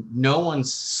 and no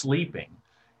one's sleeping.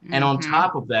 And on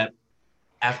top of that,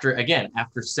 after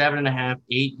 7.5,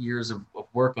 8 years of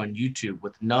work on YouTube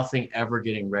with nothing ever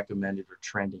getting recommended or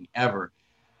trending ever,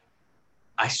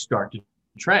 I start to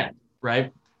trend,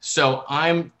 right? So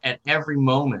I'm at every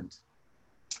moment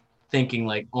thinking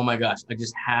like, oh my gosh, I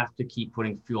just have to keep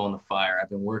putting fuel on the fire. I've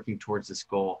been working towards this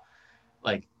goal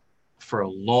like for a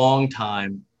long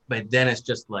time, but then it's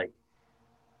just like,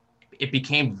 it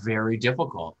became very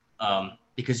difficult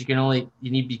because you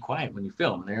need to be quiet when you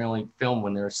film, and they only film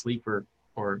when they're asleep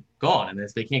or gone. And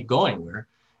if they can't go anywhere,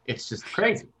 it's just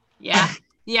crazy. Yeah.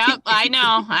 Yep. I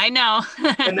know.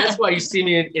 And that's why you see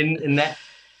me in that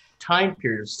time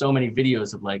period of so many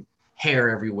videos of like hair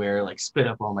everywhere, like spit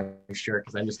up on my shirt.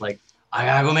 Cause I'm just like, I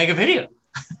gotta go make a video.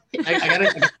 I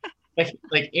gotta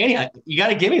like Annie, you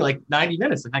gotta give me like 90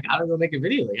 minutes. Like I gotta go make a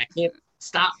video. Like I can't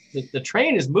stop. The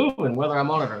train is moving whether I'm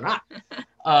on it or not.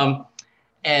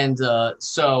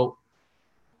 So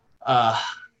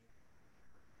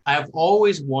I've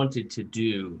always wanted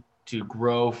to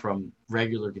grow from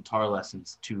regular guitar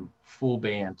lessons to full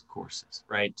band courses,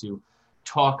 right? To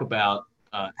talk about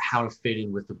how to fit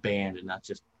in with the band and not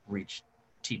just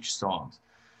teach songs.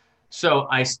 So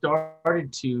I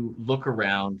started to look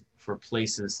around for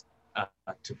places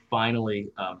to finally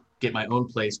get my own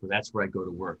place where that's where I go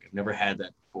to work. I've never had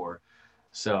that before.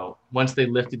 So once they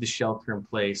lifted the shelter in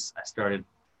place, I started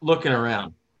looking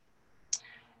around.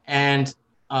 And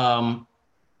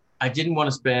I didn't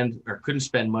want to couldn't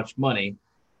spend much money,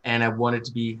 and I wanted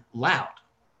to be loud.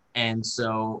 And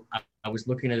so I was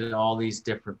looking at all these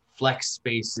different flex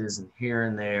spaces and here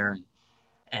and there,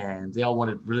 and they all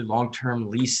wanted really long-term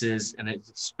leases, and it's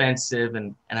expensive.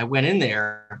 And I went in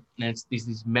there, and it's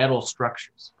these metal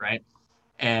structures, right?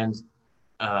 And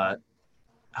I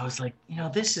was like, you know,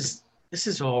 this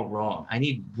is all wrong. I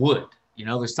need wood. You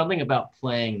know, there's something about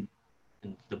playing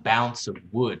the bounce of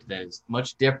wood that is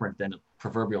much different than a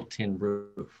proverbial tin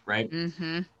roof, right?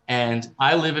 Mm-hmm. And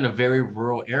I live in a very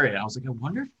rural area. I was like, I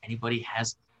wonder if anybody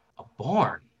has a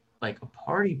barn, like a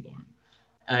party barn.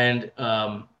 And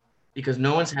because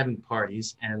no one's having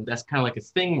parties, and that's kind of like a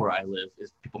thing where I live,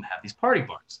 is people have these party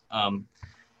barns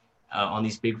on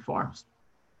these big farms.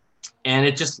 And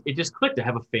it just clicked. I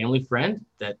have a family friend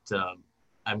that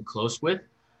I'm close with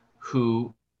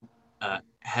who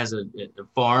has a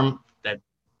farm that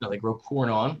they grow corn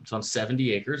on. It's on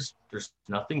 70 acres. There's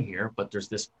nothing here, but there's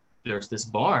this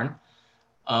barn,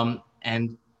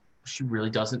 and she really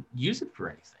doesn't use it for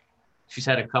anything. She's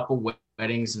had a couple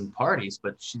weddings and parties,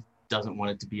 but she doesn't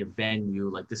want it to be a venue.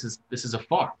 Like this is a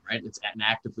farm, right? It's an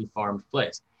actively farmed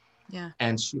place. Yeah.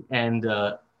 And she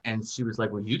was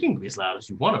like, well, you can be as loud as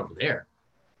you want over there.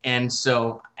 And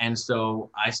so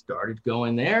I started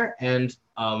going there, and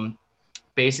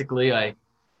basically I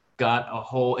got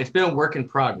it's been a work in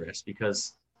progress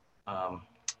because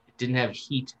it didn't have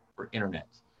heat or internet.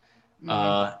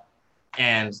 Mm-hmm.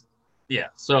 And yeah,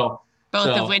 so both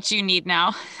of which you need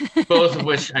now. Both of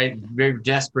which I very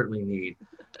desperately need.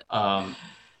 But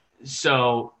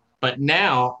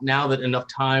now that enough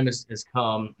time has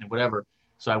come and whatever,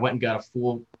 so I went and got a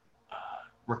full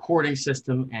recording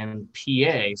system and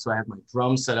PA. So I have my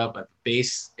drums set up, I have a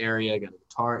bass area, I got a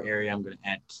guitar area, I'm going to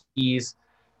add keys.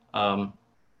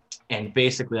 And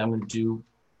basically I'm going to do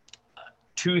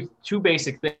two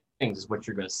basic things is what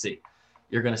you're going to see.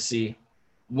 You're going to see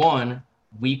one,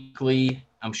 weekly,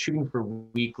 I'm shooting for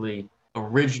weekly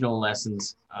original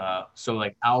lessons. So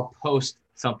like I'll post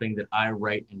something that I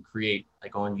write and create,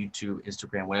 like on YouTube,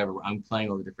 Instagram, whatever, where I'm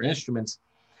playing all the different instruments.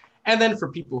 And then for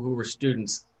people who were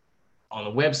students on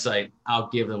the website, I'll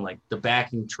give them like the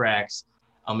backing tracks.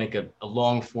 I'll make a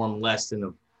long form lesson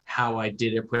of how I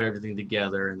did it, put everything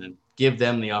together, and then give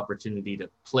them the opportunity to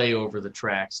play over the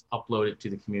tracks, upload it to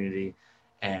the community.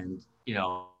 And, you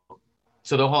know,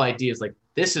 so the whole idea is like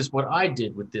this is what I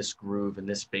did with this groove and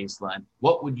this bass line.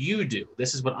 What would you do?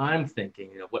 This is what I'm thinking.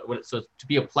 So to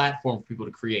be a platform for people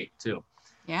to create too.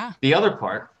 Yeah. The other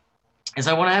part is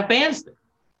I want to have bands there.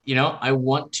 I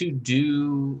want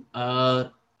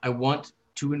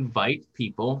to invite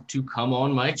people to come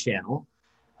on my channel.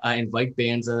 I invite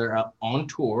bands that are up on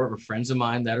tour or friends of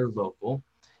mine that are local,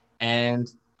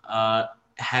 and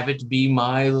have it be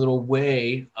my little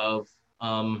way of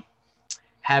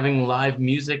having live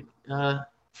music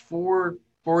for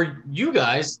you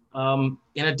guys in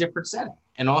a different setting,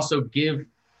 and also give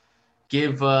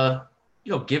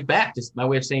back. Just my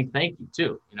way of saying thank you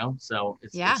too. So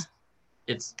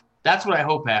it's that's what I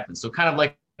hope happens. So kind of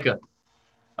like a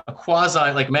quasi,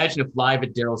 like imagine if Live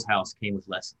at Daryl's House came with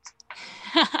lessons.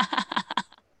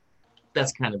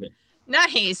 That's kind of it.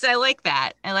 Nice. I like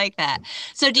that.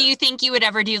 So do you think you would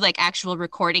ever do like actual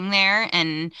recording there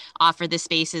and offer the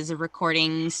space as a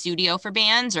recording studio for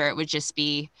bands, or it would just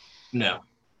be? No.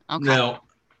 Okay. No,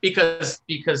 because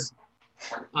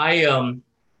I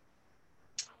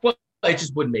well, it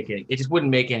just wouldn't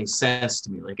make any sense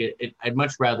to me. Like I'd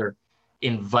much rather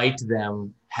invite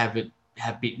them, have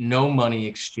be no money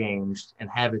exchanged, and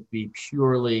have it be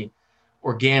purely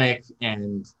organic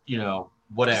and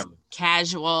whatever. Just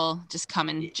casual, just come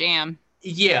and jam.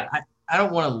 Yeah, I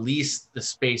don't want to lease the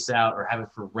space out or have it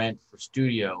for rent for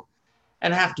studio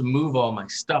and have to move all my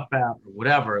stuff out or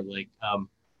whatever. Like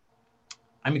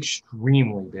I'm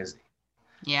extremely busy.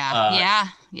 Yeah.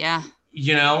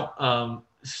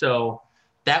 So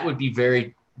that would be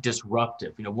very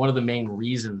disruptive. One of the main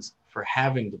reasons for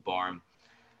having the barn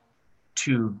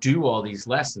to do all these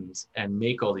lessons and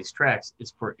make all these tracks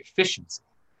is for efficiency.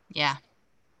 Yeah.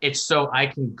 It's so I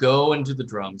can go into the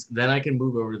drums, then I can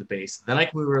move over to the bass, then I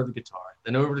can move over to the guitar,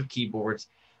 then over to the keyboards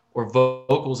or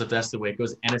vocals if that's the way it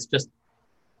goes. And it's just,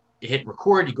 you hit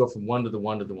record, you go from one to the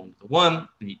one to the one to the one,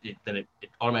 and then it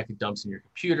automatically dumps in your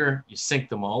computer. You sync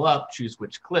them all up, choose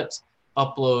which clips,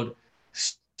 upload,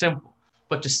 simple.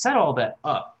 But to set all that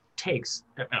up takes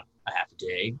a half a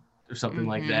day or something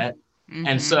like that. Mm-hmm.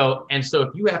 And so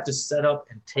if you have to set up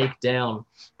and take down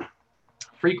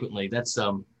frequently, that's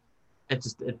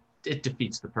it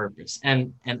defeats the purpose.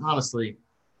 And honestly,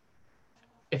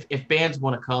 if bands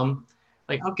want to come,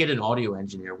 like I'll get an audio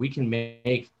engineer. We can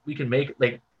make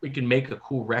a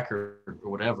cool record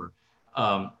or whatever.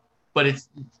 But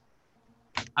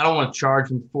I don't want to charge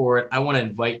them for it. I want to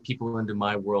invite people into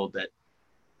my world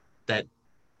that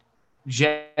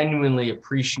genuinely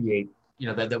appreciate,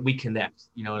 that we connect.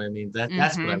 You know what I mean?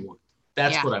 That's what I want.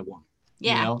 That's what I want.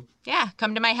 Yeah. Yeah.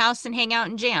 Come to my house and hang out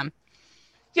and jam.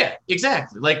 Yeah,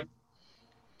 exactly. Like,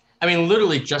 I mean,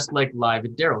 literally just like Live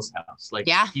at Daryl's House. Like,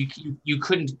 you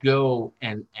couldn't go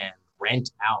and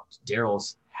rent out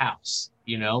Daryl's house,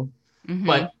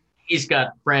 but he's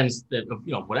got friends that,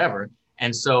 whatever.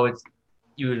 And so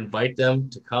you would invite them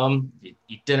to come, you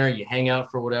eat dinner, you hang out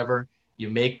for whatever, you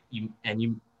make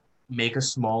a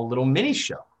small little mini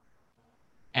show.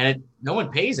 And no one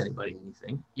pays anybody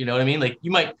anything. You know what I mean? Like he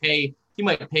might pay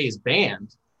his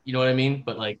band, you know what I mean?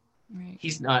 But like, right.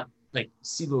 He's not like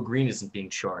CeeLo Green isn't being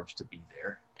charged to be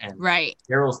there, and right.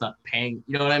 Daryl's not paying.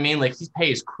 You know what I mean? Like he's pay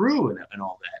his crew and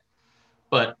all that.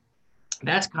 But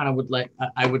that's kind of what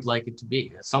I would like it to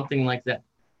be, something like that.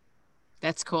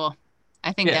 That's cool.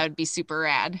 I think that would be super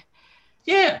rad.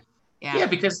 Yeah.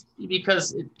 Because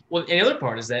and the other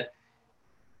part is that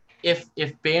if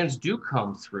bands do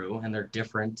come through and they're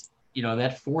different,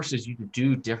 that forces you to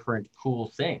do different cool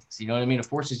things. You know what I mean? It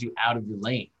forces you out of your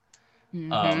lane.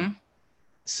 Mm-hmm.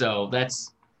 So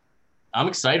I'm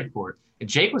excited for it. And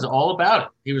Jake was all about it.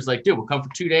 He was like, dude, we'll come for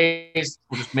 2 days.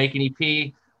 We'll just make an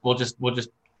EP. We'll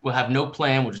have no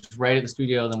plan. We'll just write it in the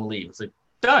studio, then we'll leave. It's like,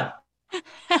 done.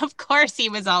 Of course he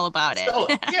was all about it. So,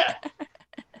 yeah.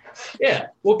 Yeah.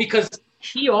 Well, because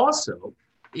he also,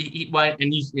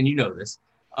 and you know this,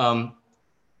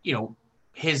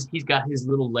 he's got his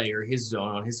little layer, his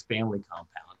zone on his family compound.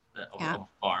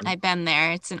 Farm. I've been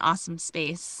there. It's an awesome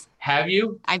space. Have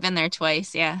you? I've been there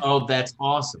twice. Yeah. Oh, that's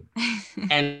awesome.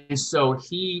 And so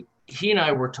he and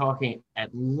I were talking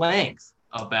at length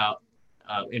about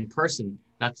in person,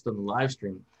 not just on the live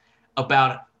stream,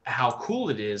 about how cool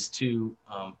it is to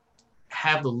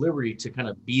have the liberty to kind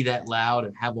of be that loud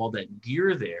and have all that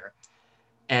gear there.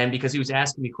 And because he was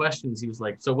asking me questions, he was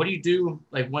like, "So what do you do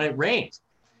like when it rains?"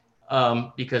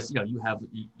 Because you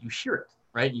hear it.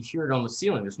 Right? You hear it on the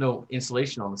ceiling. There's no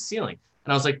insulation on the ceiling.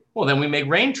 And I was like, well, then we make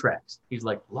rain tracks. He's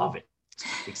like, love it.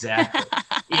 Exactly.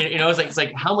 It's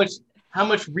like how much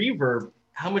reverb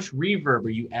are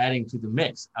you adding to the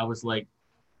mix? I was like,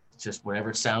 just whatever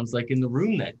it sounds like in the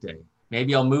room that day.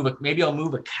 Maybe I'll move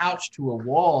a couch to a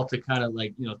wall to kind of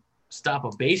like, stop a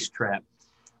bass trap.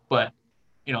 But,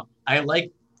 I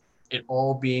like it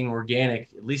all being organic,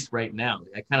 at least right now.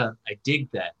 I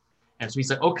dig that. And so he's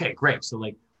like, okay, great. So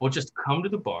like, we'll just come to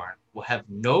the barn. We'll have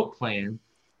no plan,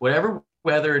 whatever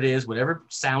weather it is, whatever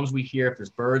sounds we hear, if there's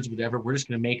birds, whatever, we're just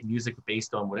going to make music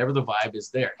based on whatever the vibe is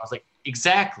there. I was like,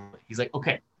 exactly. He's like,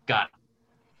 okay, got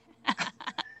it.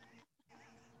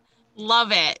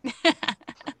 Love it.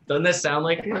 Doesn't that sound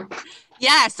like it?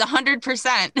 Yes,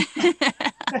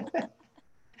 100%.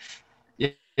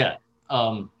 Yeah.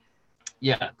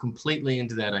 Yeah, completely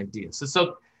into that idea.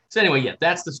 So anyway, yeah,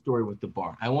 that's the story with the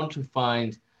barn. I want to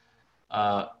find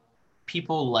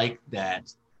people like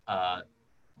that,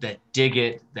 that dig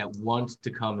it, that want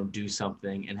to come and do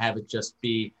something and have it just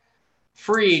be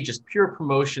free, just pure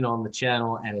promotion on the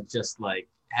channel. And it just like,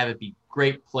 have it be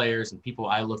great players and people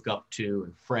I look up to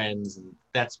and friends. And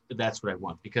that's what I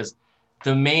want, because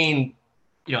the main,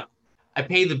 I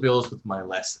pay the bills with my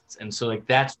lessons. And so like,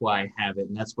 that's why I have it.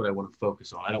 And that's what I want to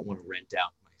focus on. I don't want to rent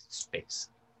out my space.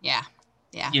 Yeah.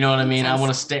 Yeah. You know what I mean? I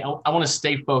want to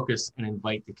stay focused and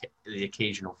invite the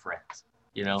occasional friends,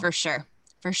 For sure.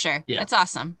 Yeah. That's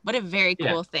awesome. What a very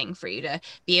cool thing for you to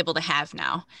be able to have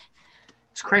now.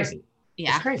 It's crazy.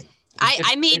 Yeah. It's crazy.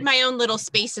 I made my own little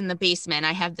space in the basement.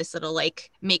 I have this little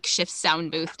like makeshift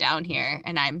sound booth down here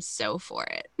and I'm so for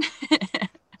it.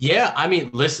 Yeah. I mean,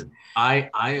 listen, I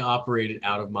operated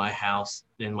out of my house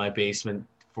in my basement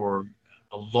for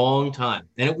a long time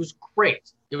and it was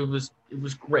great. It was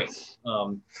great.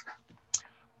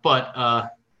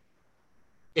 But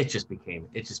it just became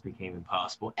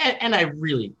impossible. And I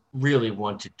really, really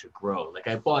wanted to grow. Like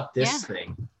I bought this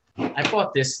thing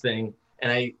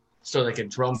and I started like a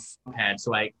drum pad.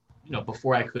 So I,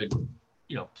 before I could,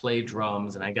 play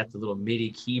drums, and I got the little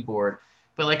MIDI keyboard.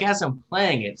 But like, as I'm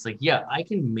playing it, it's like, yeah, I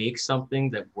can make something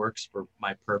that works for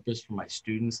my purpose, for my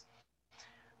students.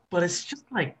 But it's just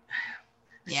like,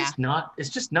 it's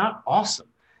just not awesome.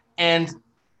 And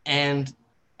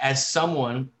as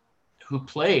someone who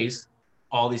plays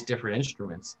all these different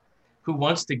instruments, who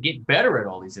wants to get better at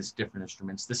all these different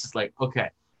instruments, this is like, okay,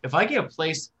 if I get a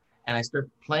place and I start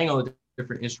playing all the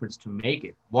different instruments to make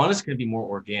it, one, it's going to be more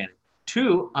organic.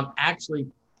 Two, I'm actually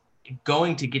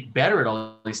going to get better at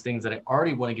all these things that I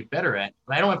already want to get better at,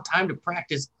 but I don't have time to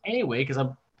practice anyway because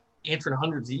I'm answering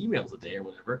hundreds of emails a day or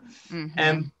whatever.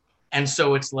 Mm-hmm. And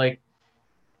so it's like,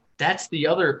 that's the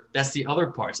other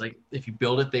part. It's like, if you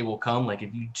build it, they will come. Like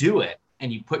if you do it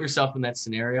and you put yourself in that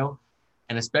scenario,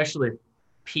 and especially if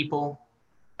people,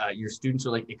 your students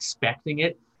are like expecting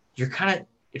it,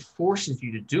 it forces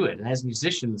you to do it. And as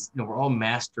musicians, we're all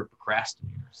master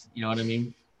procrastinators. You know what I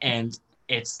mean? And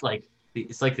it's like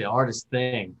the artist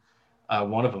thing,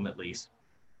 one of them at least.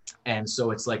 And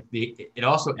so it's like it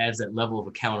also adds that level of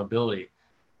accountability.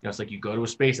 It's like you go to a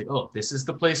space like, oh, this is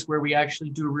the place where we actually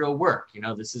do real work.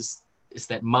 It's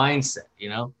that mindset,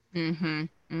 Mm-hmm.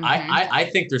 Mm-hmm. I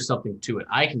think there's something to it.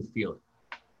 I can feel it.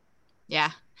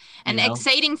 Yeah. And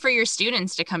exciting for your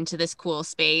students to come to this cool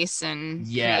space and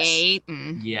create.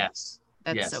 And that's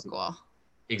so cool.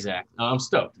 Exactly. I'm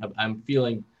stoked. I'm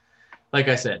feeling, like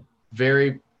I said,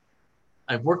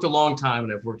 I've worked a long time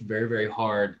and I've worked very, very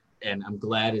hard, and I'm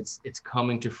glad it's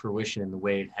coming to fruition in the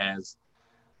way it has.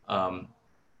 And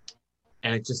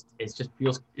it just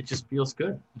feels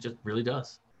good. It just really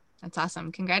does. That's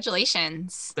awesome.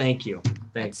 Congratulations. Thank you.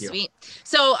 That's sweet.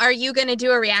 So are you going to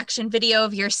do a reaction video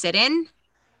of your sit-in?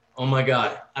 Oh my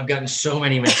God. I've gotten so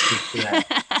many messages for that.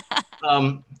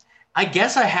 I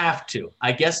guess I have to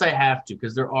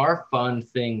because there are fun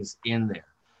things in there.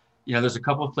 There's a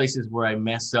couple of places where I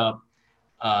mess up.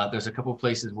 There's a couple of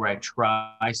places where I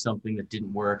try something that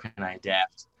didn't work and I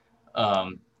adapt.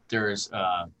 There's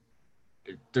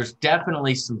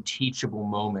definitely some teachable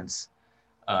moments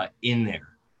in there.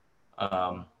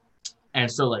 And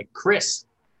so like Chris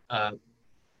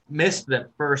missed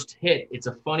that first hit. It's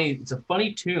a funny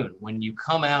tune when you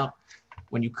come out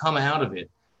of it,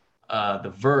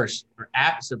 the verse or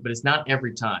after, but it's not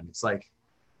every time. It's like,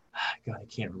 God, I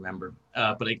can't remember.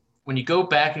 But when you go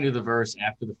back into the verse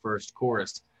after the first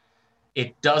chorus,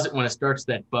 it doesn't, when it starts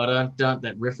that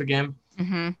that riff again,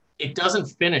 mm-hmm. It doesn't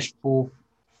finish four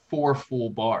full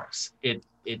bars. It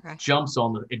jumps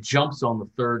on the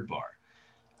third bar.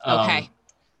 Okay.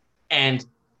 And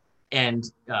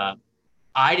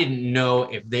I didn't know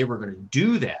if they were going to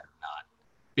do that or not,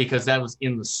 because that was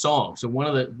in the song. So one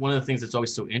of the things that's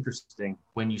always so interesting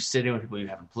when you sit in with people you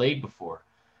haven't played before,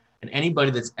 and anybody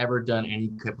that's ever done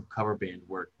any type of cover band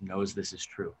work knows this is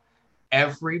true.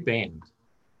 Every band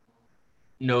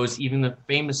knows, even the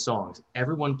famous songs,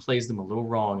 everyone plays them a little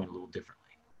wrong and a little differently.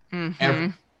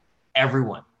 Mm-hmm.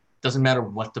 Everyone. Doesn't matter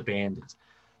what the band is.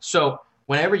 So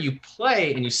whenever you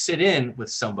play and you sit in with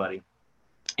somebody,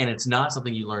 and it's not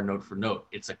something you learn note for note,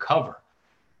 it's a cover,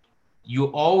 you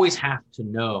always have to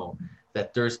know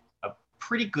that there's a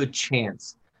pretty good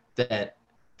chance that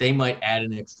they might add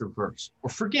an extra verse or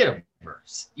forget a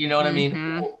verse. You know what I mean?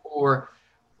 Mm-hmm.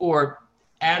 Or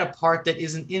add a part that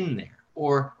isn't in there,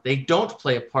 or they don't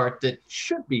play a part that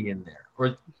should be in there,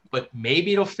 but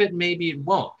maybe it'll fit, maybe it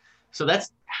won't. So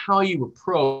that's how you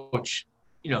approach,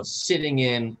 sitting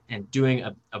in and doing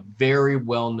a very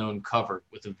well-known cover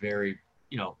with a very,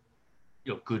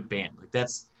 good band. Like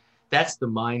that's the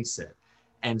mindset.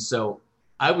 And so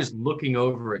I was looking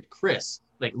over at Chris,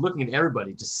 like looking at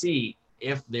everybody to see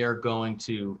if they're going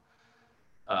to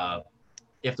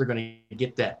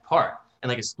get that part. And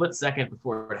like a split second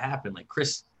before it happened, like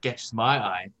Chris catches my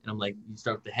eye, and I'm like, you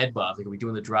start with the head bob, like, are we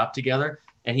doing the drop together?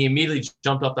 And he immediately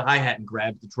jumped off the hi-hat and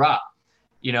grabbed the drop,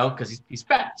 because he's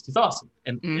fast, he's awesome.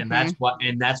 And that's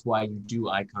why you do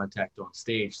eye contact on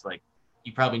stage. Like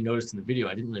you probably noticed in the video,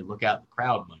 I didn't really look out in the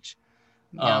crowd much.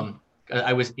 No.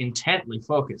 I was intently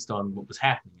focused on what was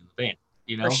happening in the band,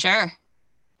 For sure.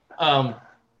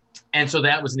 And so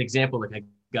that was an example. Like I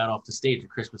got off the stage and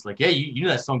Chris was like, yeah, you know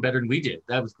that song better than we did.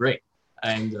 That was great.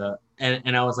 And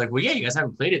I was like, well, yeah, you guys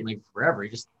haven't played it in like forever.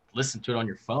 You just listen to it on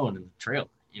your phone in the trailer,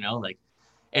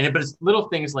 but it's little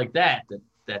things like that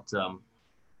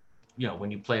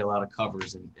when you play a lot of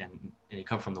covers and you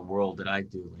come from the world that I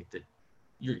do, like that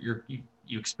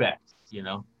you expect,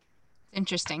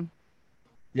 Interesting.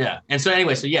 Yeah. And so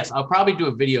anyway, so yes, I'll probably do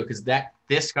a video because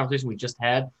this conversation we just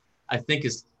had, I think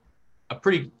is a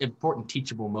pretty important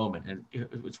teachable moment, and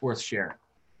it's worth sharing.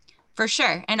 For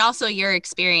sure. And also your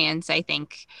experience, I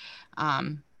think,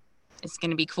 is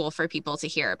going to be cool for people to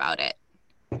hear about it.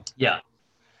 Yeah.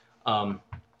 Awesome.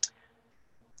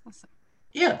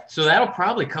 Yeah. So that'll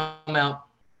probably come out,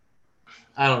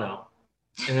 I don't know,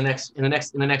 in the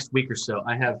next week or so.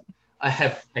 I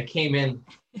came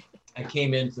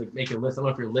in to make a list. I don't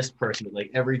know if you're a list person, but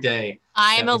like every day.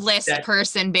 I'm a list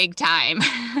person big time.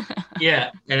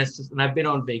 Yeah. And and I've been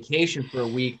on vacation for a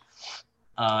week,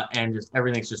 and just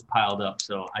everything's just piled up.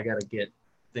 So I got to get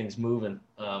things moving.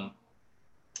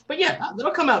 But yeah,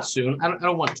 that'll come out soon. I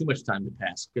don't want too much time to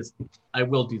pass because I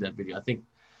will do that video. I think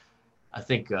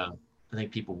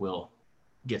people will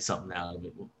get something out of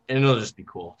it, and it'll just be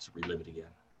cool to relive it again.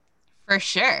 For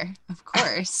sure, of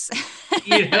course.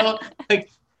 Like,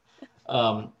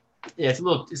 yeah, it's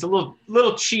a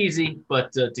little cheesy,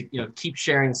 but to keep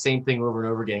sharing the same thing over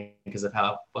and over again because of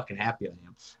how fucking happy I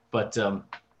am. But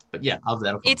yeah,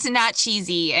 it's not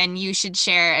cheesy, and you should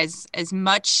share as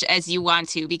much as you want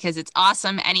to because it's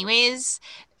awesome anyways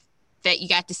that you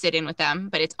got to sit in with them,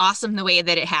 but it's awesome the way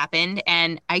that it happened.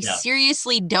 And I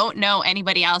seriously don't know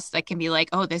anybody else that can be like,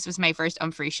 oh, this was my first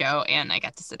Umphrey show and I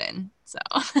got to sit in. So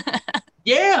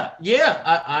yeah,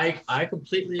 I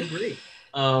completely agree.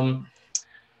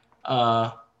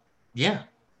 Yeah.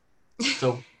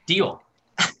 So deal.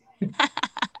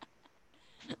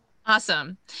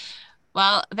 Awesome.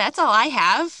 Well, that's all I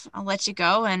have. I'll let you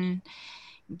go and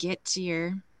get to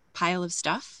your pile of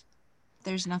stuff.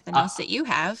 There's nothing else that you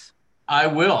have. I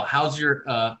will. How's your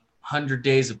 100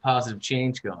 days of positive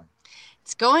change going?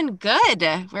 It's going good.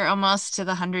 We're almost to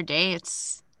the 100 day.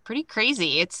 It's pretty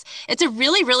crazy. It's a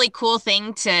really, really cool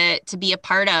thing to be a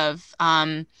part of.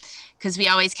 Because we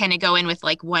always kind of go in with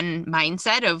like one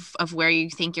mindset of where you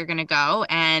think you're going to go.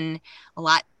 And a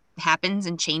lot happens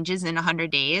and changes in 100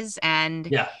 days.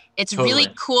 And it's totally really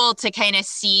cool to kind of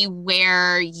see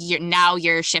where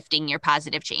you're shifting your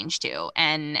positive change to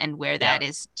and where that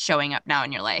is showing up now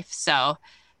in your life. So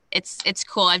it's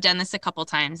cool. I've done this a couple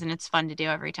times and it's fun to do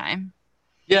every time.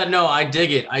 Yeah, no, I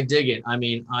dig it. I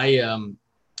mean,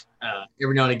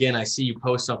 every now and again, I see you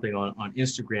post something on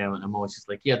Instagram and I'm always just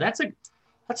like, yeah, that's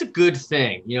a good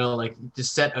thing. Like to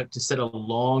set a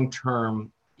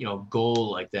long-term,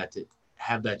 goal like that, to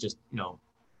have that just,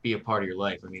 be a part of your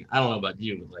life. I mean, I don't know about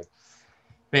you, but like,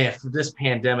 man, for this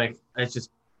pandemic, it's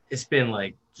been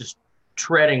like just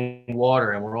treading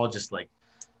water and we're all just like,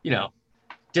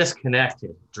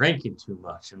 disconnected, drinking too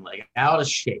much and like out of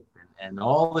shape and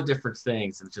all the different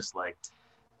things. And just like,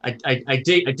 I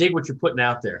dig what you're putting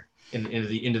out there into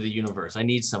the universe. I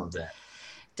need some of that.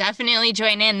 Definitely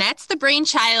join in. That's the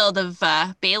brainchild of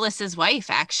Bayless's wife,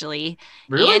 actually.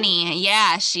 Really? Annie.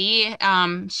 Yeah, she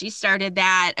started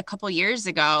that a couple years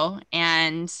ago,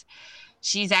 and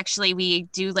we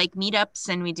do like meetups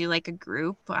and we do like a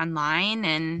group online,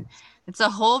 and it's a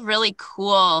whole really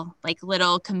cool like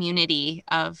little community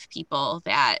of people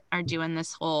that are doing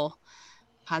this whole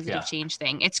positive change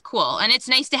thing. It's cool. And it's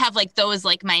nice to have like those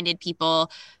like-minded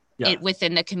people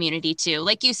within the community too.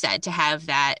 Like you said, to have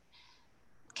that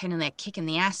kind of like kick in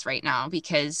the ass right now,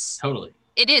 because totally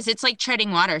it's like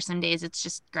treading water. Some days it's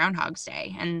just Groundhog's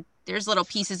Day and there's little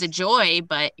pieces of joy,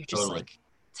 but you're just like,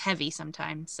 it's heavy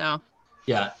sometimes. So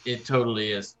yeah, it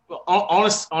totally is. Well,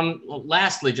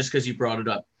 lastly, just because you brought it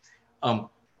up,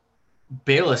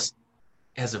 Bayless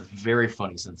has a very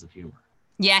funny sense of humor.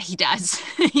 Yeah, he does.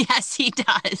 Yes, he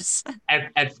does.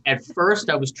 At first,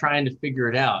 I was trying to figure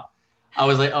it out. I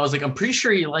was like, I'm pretty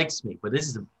sure he likes me, but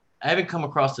I haven't come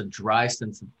across a dry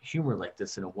sense of humor like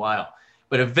this in a while.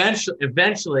 But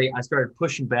eventually, I started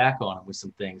pushing back on him with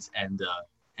some things, and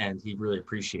he really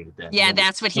appreciated that. Yeah,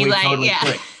 that's what he liked. Totally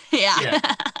yeah.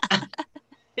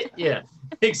 Yeah,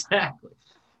 exactly.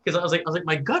 Because I was like,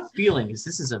 my gut feeling is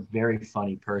this is a very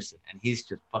funny person, and he's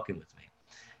just fucking with me.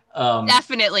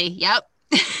 Definitely. Yep.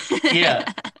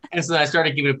 Yeah. And so then I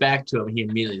started giving it back to him, and he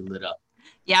immediately lit up.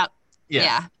 Yep.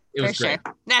 Yeah. For sure.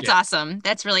 That's awesome.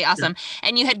 That's really awesome. Yeah.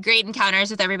 And you had great encounters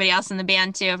with everybody else in the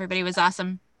band too. Everybody was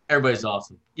awesome. Everybody's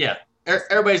awesome. Yeah.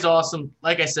 Everybody's awesome.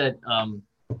 Like I said,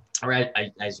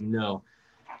 as you know,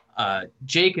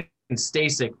 Jake and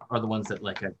Stasek are the ones that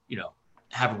like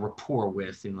have a rapport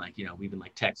with, and like we've been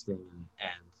like texting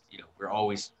and we're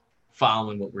always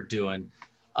following what we're doing.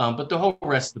 But the whole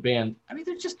rest of the band, I mean,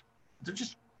 they're just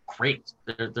great.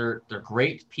 They're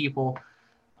great people.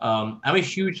 I'm a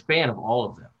huge fan of all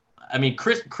of them. I mean,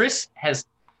 Chris has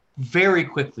very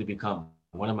quickly become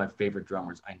one of my favorite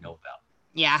drummers I know about.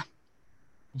 Yeah.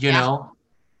 You know,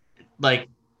 like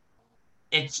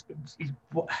it's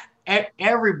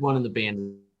everyone in the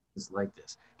band is like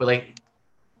this. But like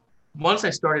once I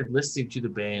started listening to the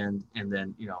band and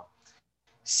then,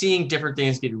 seeing different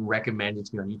things getting recommended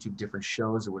to me on YouTube, different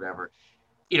shows or whatever,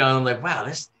 I'm like, wow,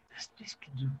 this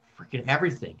can do freaking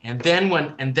everything. And then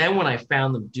when I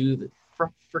found them do the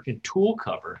freaking Tool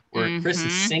cover where Chris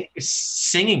is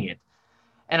singing it,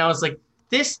 and I was like,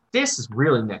 this is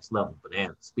really next level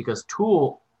bananas, because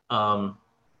Tool, and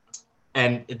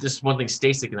this is one thing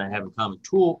Stasek and I have in common.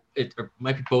 Tool, it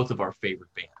might be both of our favorite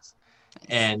bands,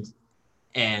 and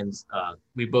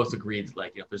we both agreed that,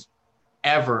 like, if there's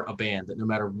ever a band that no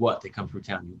matter what they come through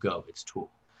town, you go, it's Tool.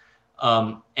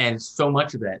 And so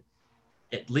much of that,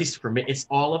 at least for me, it's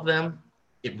all of them.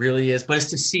 It really is. But it's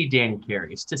to see Danny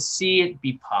Carey. It's to see it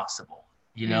be possible,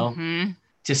 to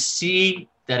see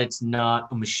that it's not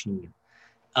a machine.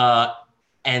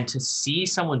 And to see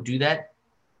someone do that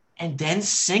and then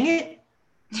sing it.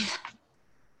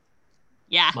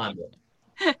 Yeah.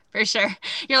 For sure.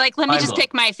 You're like, let me just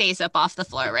pick my face up off the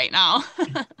floor right now.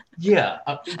 Yeah.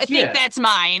 I think that's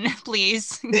mine.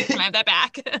 Please. Can I have that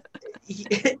back?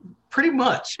 Pretty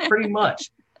much.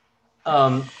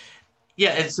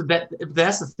 Yeah, it's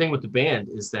that's the thing with the band,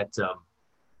 is that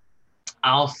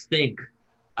I'll think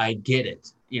I get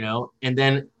it, and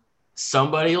then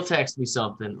somebody will text me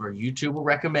something, or YouTube will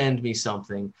recommend me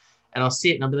something, and I'll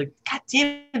see it and I'll be like, God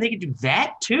damn it, they can do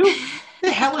that too?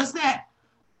 The hell is that?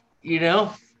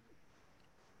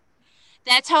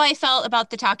 That's how I felt about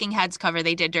the Talking Heads cover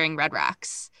they did during Red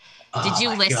Rocks. Did you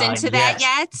listen to that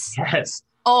yet? Yes.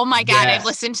 Oh my God, I've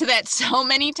listened to that so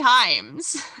many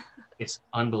times. It's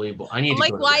unbelievable. I need to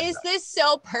like, go to why Red is Rocks. this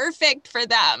so perfect for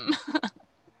them?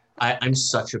 I'm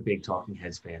such a big Talking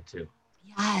Heads fan too.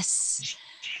 Yes.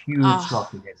 Huge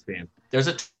Talking Heads fan. There's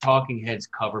a Talking Heads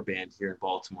cover band here in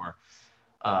Baltimore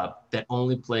that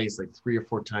only plays like 3 or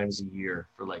 4 times a year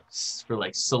for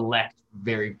select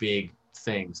very big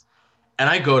things. And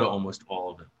I go to almost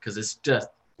all of them because it's just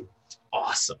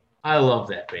awesome. I love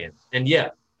that band. And yeah,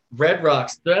 Red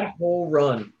Rocks, that whole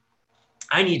run,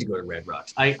 I need to go to Red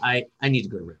Rocks. I need to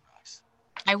go to Red Rocks.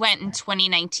 I went in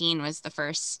 2019 was the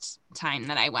first time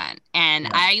that I went. And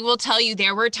I will tell you,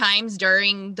 there were times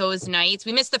during those nights,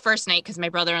 we missed the first night because my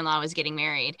brother-in-law was getting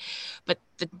married, but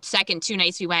the second 2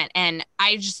 nights we went, and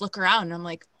I just look around and I'm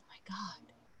like, oh my God,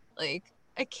 like,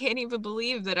 I can't even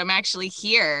believe that I'm actually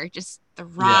here. Just the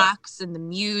rocks and the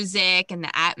music and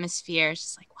the atmosphere. It's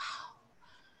just like, wow.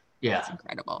 Yeah. It's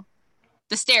incredible.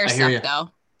 The stairs suck though.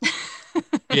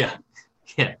 Yeah.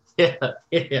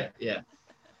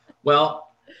 Well,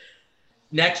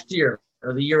 next year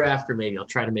or the year after, maybe I'll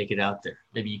try to make it out there.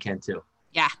 Maybe you can too.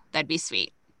 Yeah, that'd be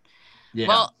sweet. Yeah.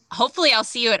 Well, hopefully I'll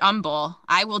see you at Humble.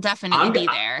 I will definitely be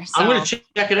there. So. I'm gonna check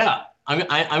it out. I'm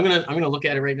gonna look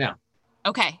at it right now.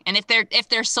 Okay, and if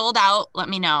they're sold out, let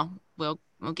me know. We'll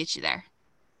get you there.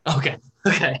 Okay.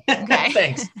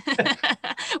 Thanks.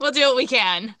 We'll do what we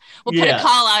can. We'll put a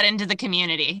call out into the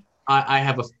community. I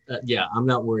have I'm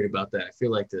not worried about that. I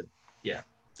feel like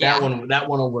that one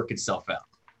will work itself out.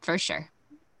 For sure.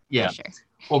 Yeah. For sure.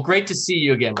 Well, great to see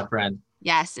you again, my friend.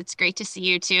 Yes, it's great to see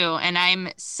you too. And I'm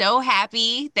so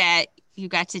happy that you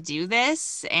got to do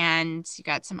this and you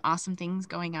got some awesome things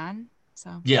going on.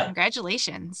 So yeah,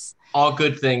 congratulations. All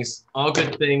good things. All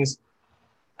good things.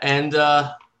 And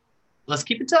let's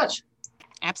keep in touch.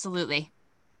 Absolutely.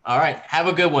 All right. Have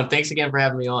a good one. Thanks again for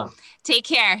having me on. Take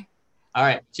care. All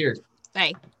right. Cheers.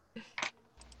 Bye.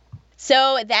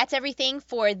 So that's everything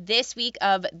for this week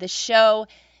of the show.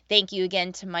 Thank you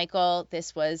again to Michael.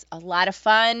 This was a lot of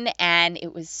fun, and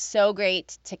it was so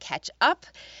great to catch up.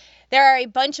 There are a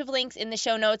bunch of links in the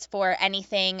show notes for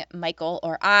anything Michael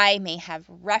or I may have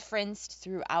referenced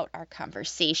throughout our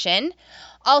conversation.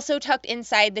 Also tucked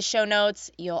inside the show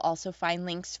notes, you'll also find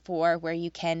links for where you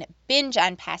can binge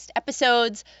on past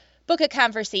episodes, book a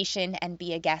conversation, and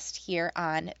be a guest here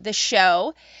on the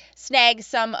show. Snag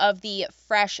some of the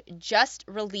fresh, just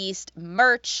released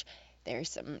merch. There's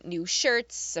some new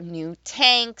shirts, some new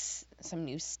tanks, some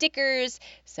new stickers,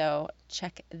 so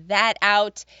check that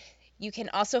out. You can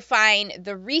also find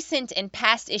the recent and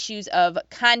past issues of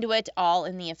Conduit all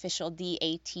in the official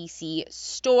DATC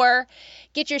store.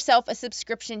 Get yourself a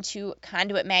subscription to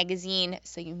Conduit magazine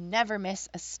so you never miss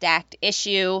a stacked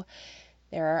issue.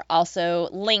 There are also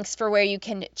links for where you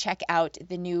can check out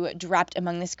the new Dropped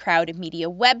Among This Crowd media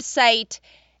website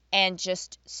and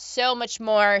just so much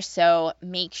more, so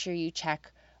make sure you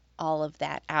check all of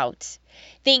that out.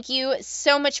 Thank you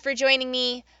so much for joining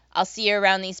me. I'll see you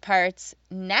around these parts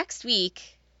next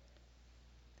week.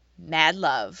 Mad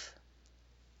love.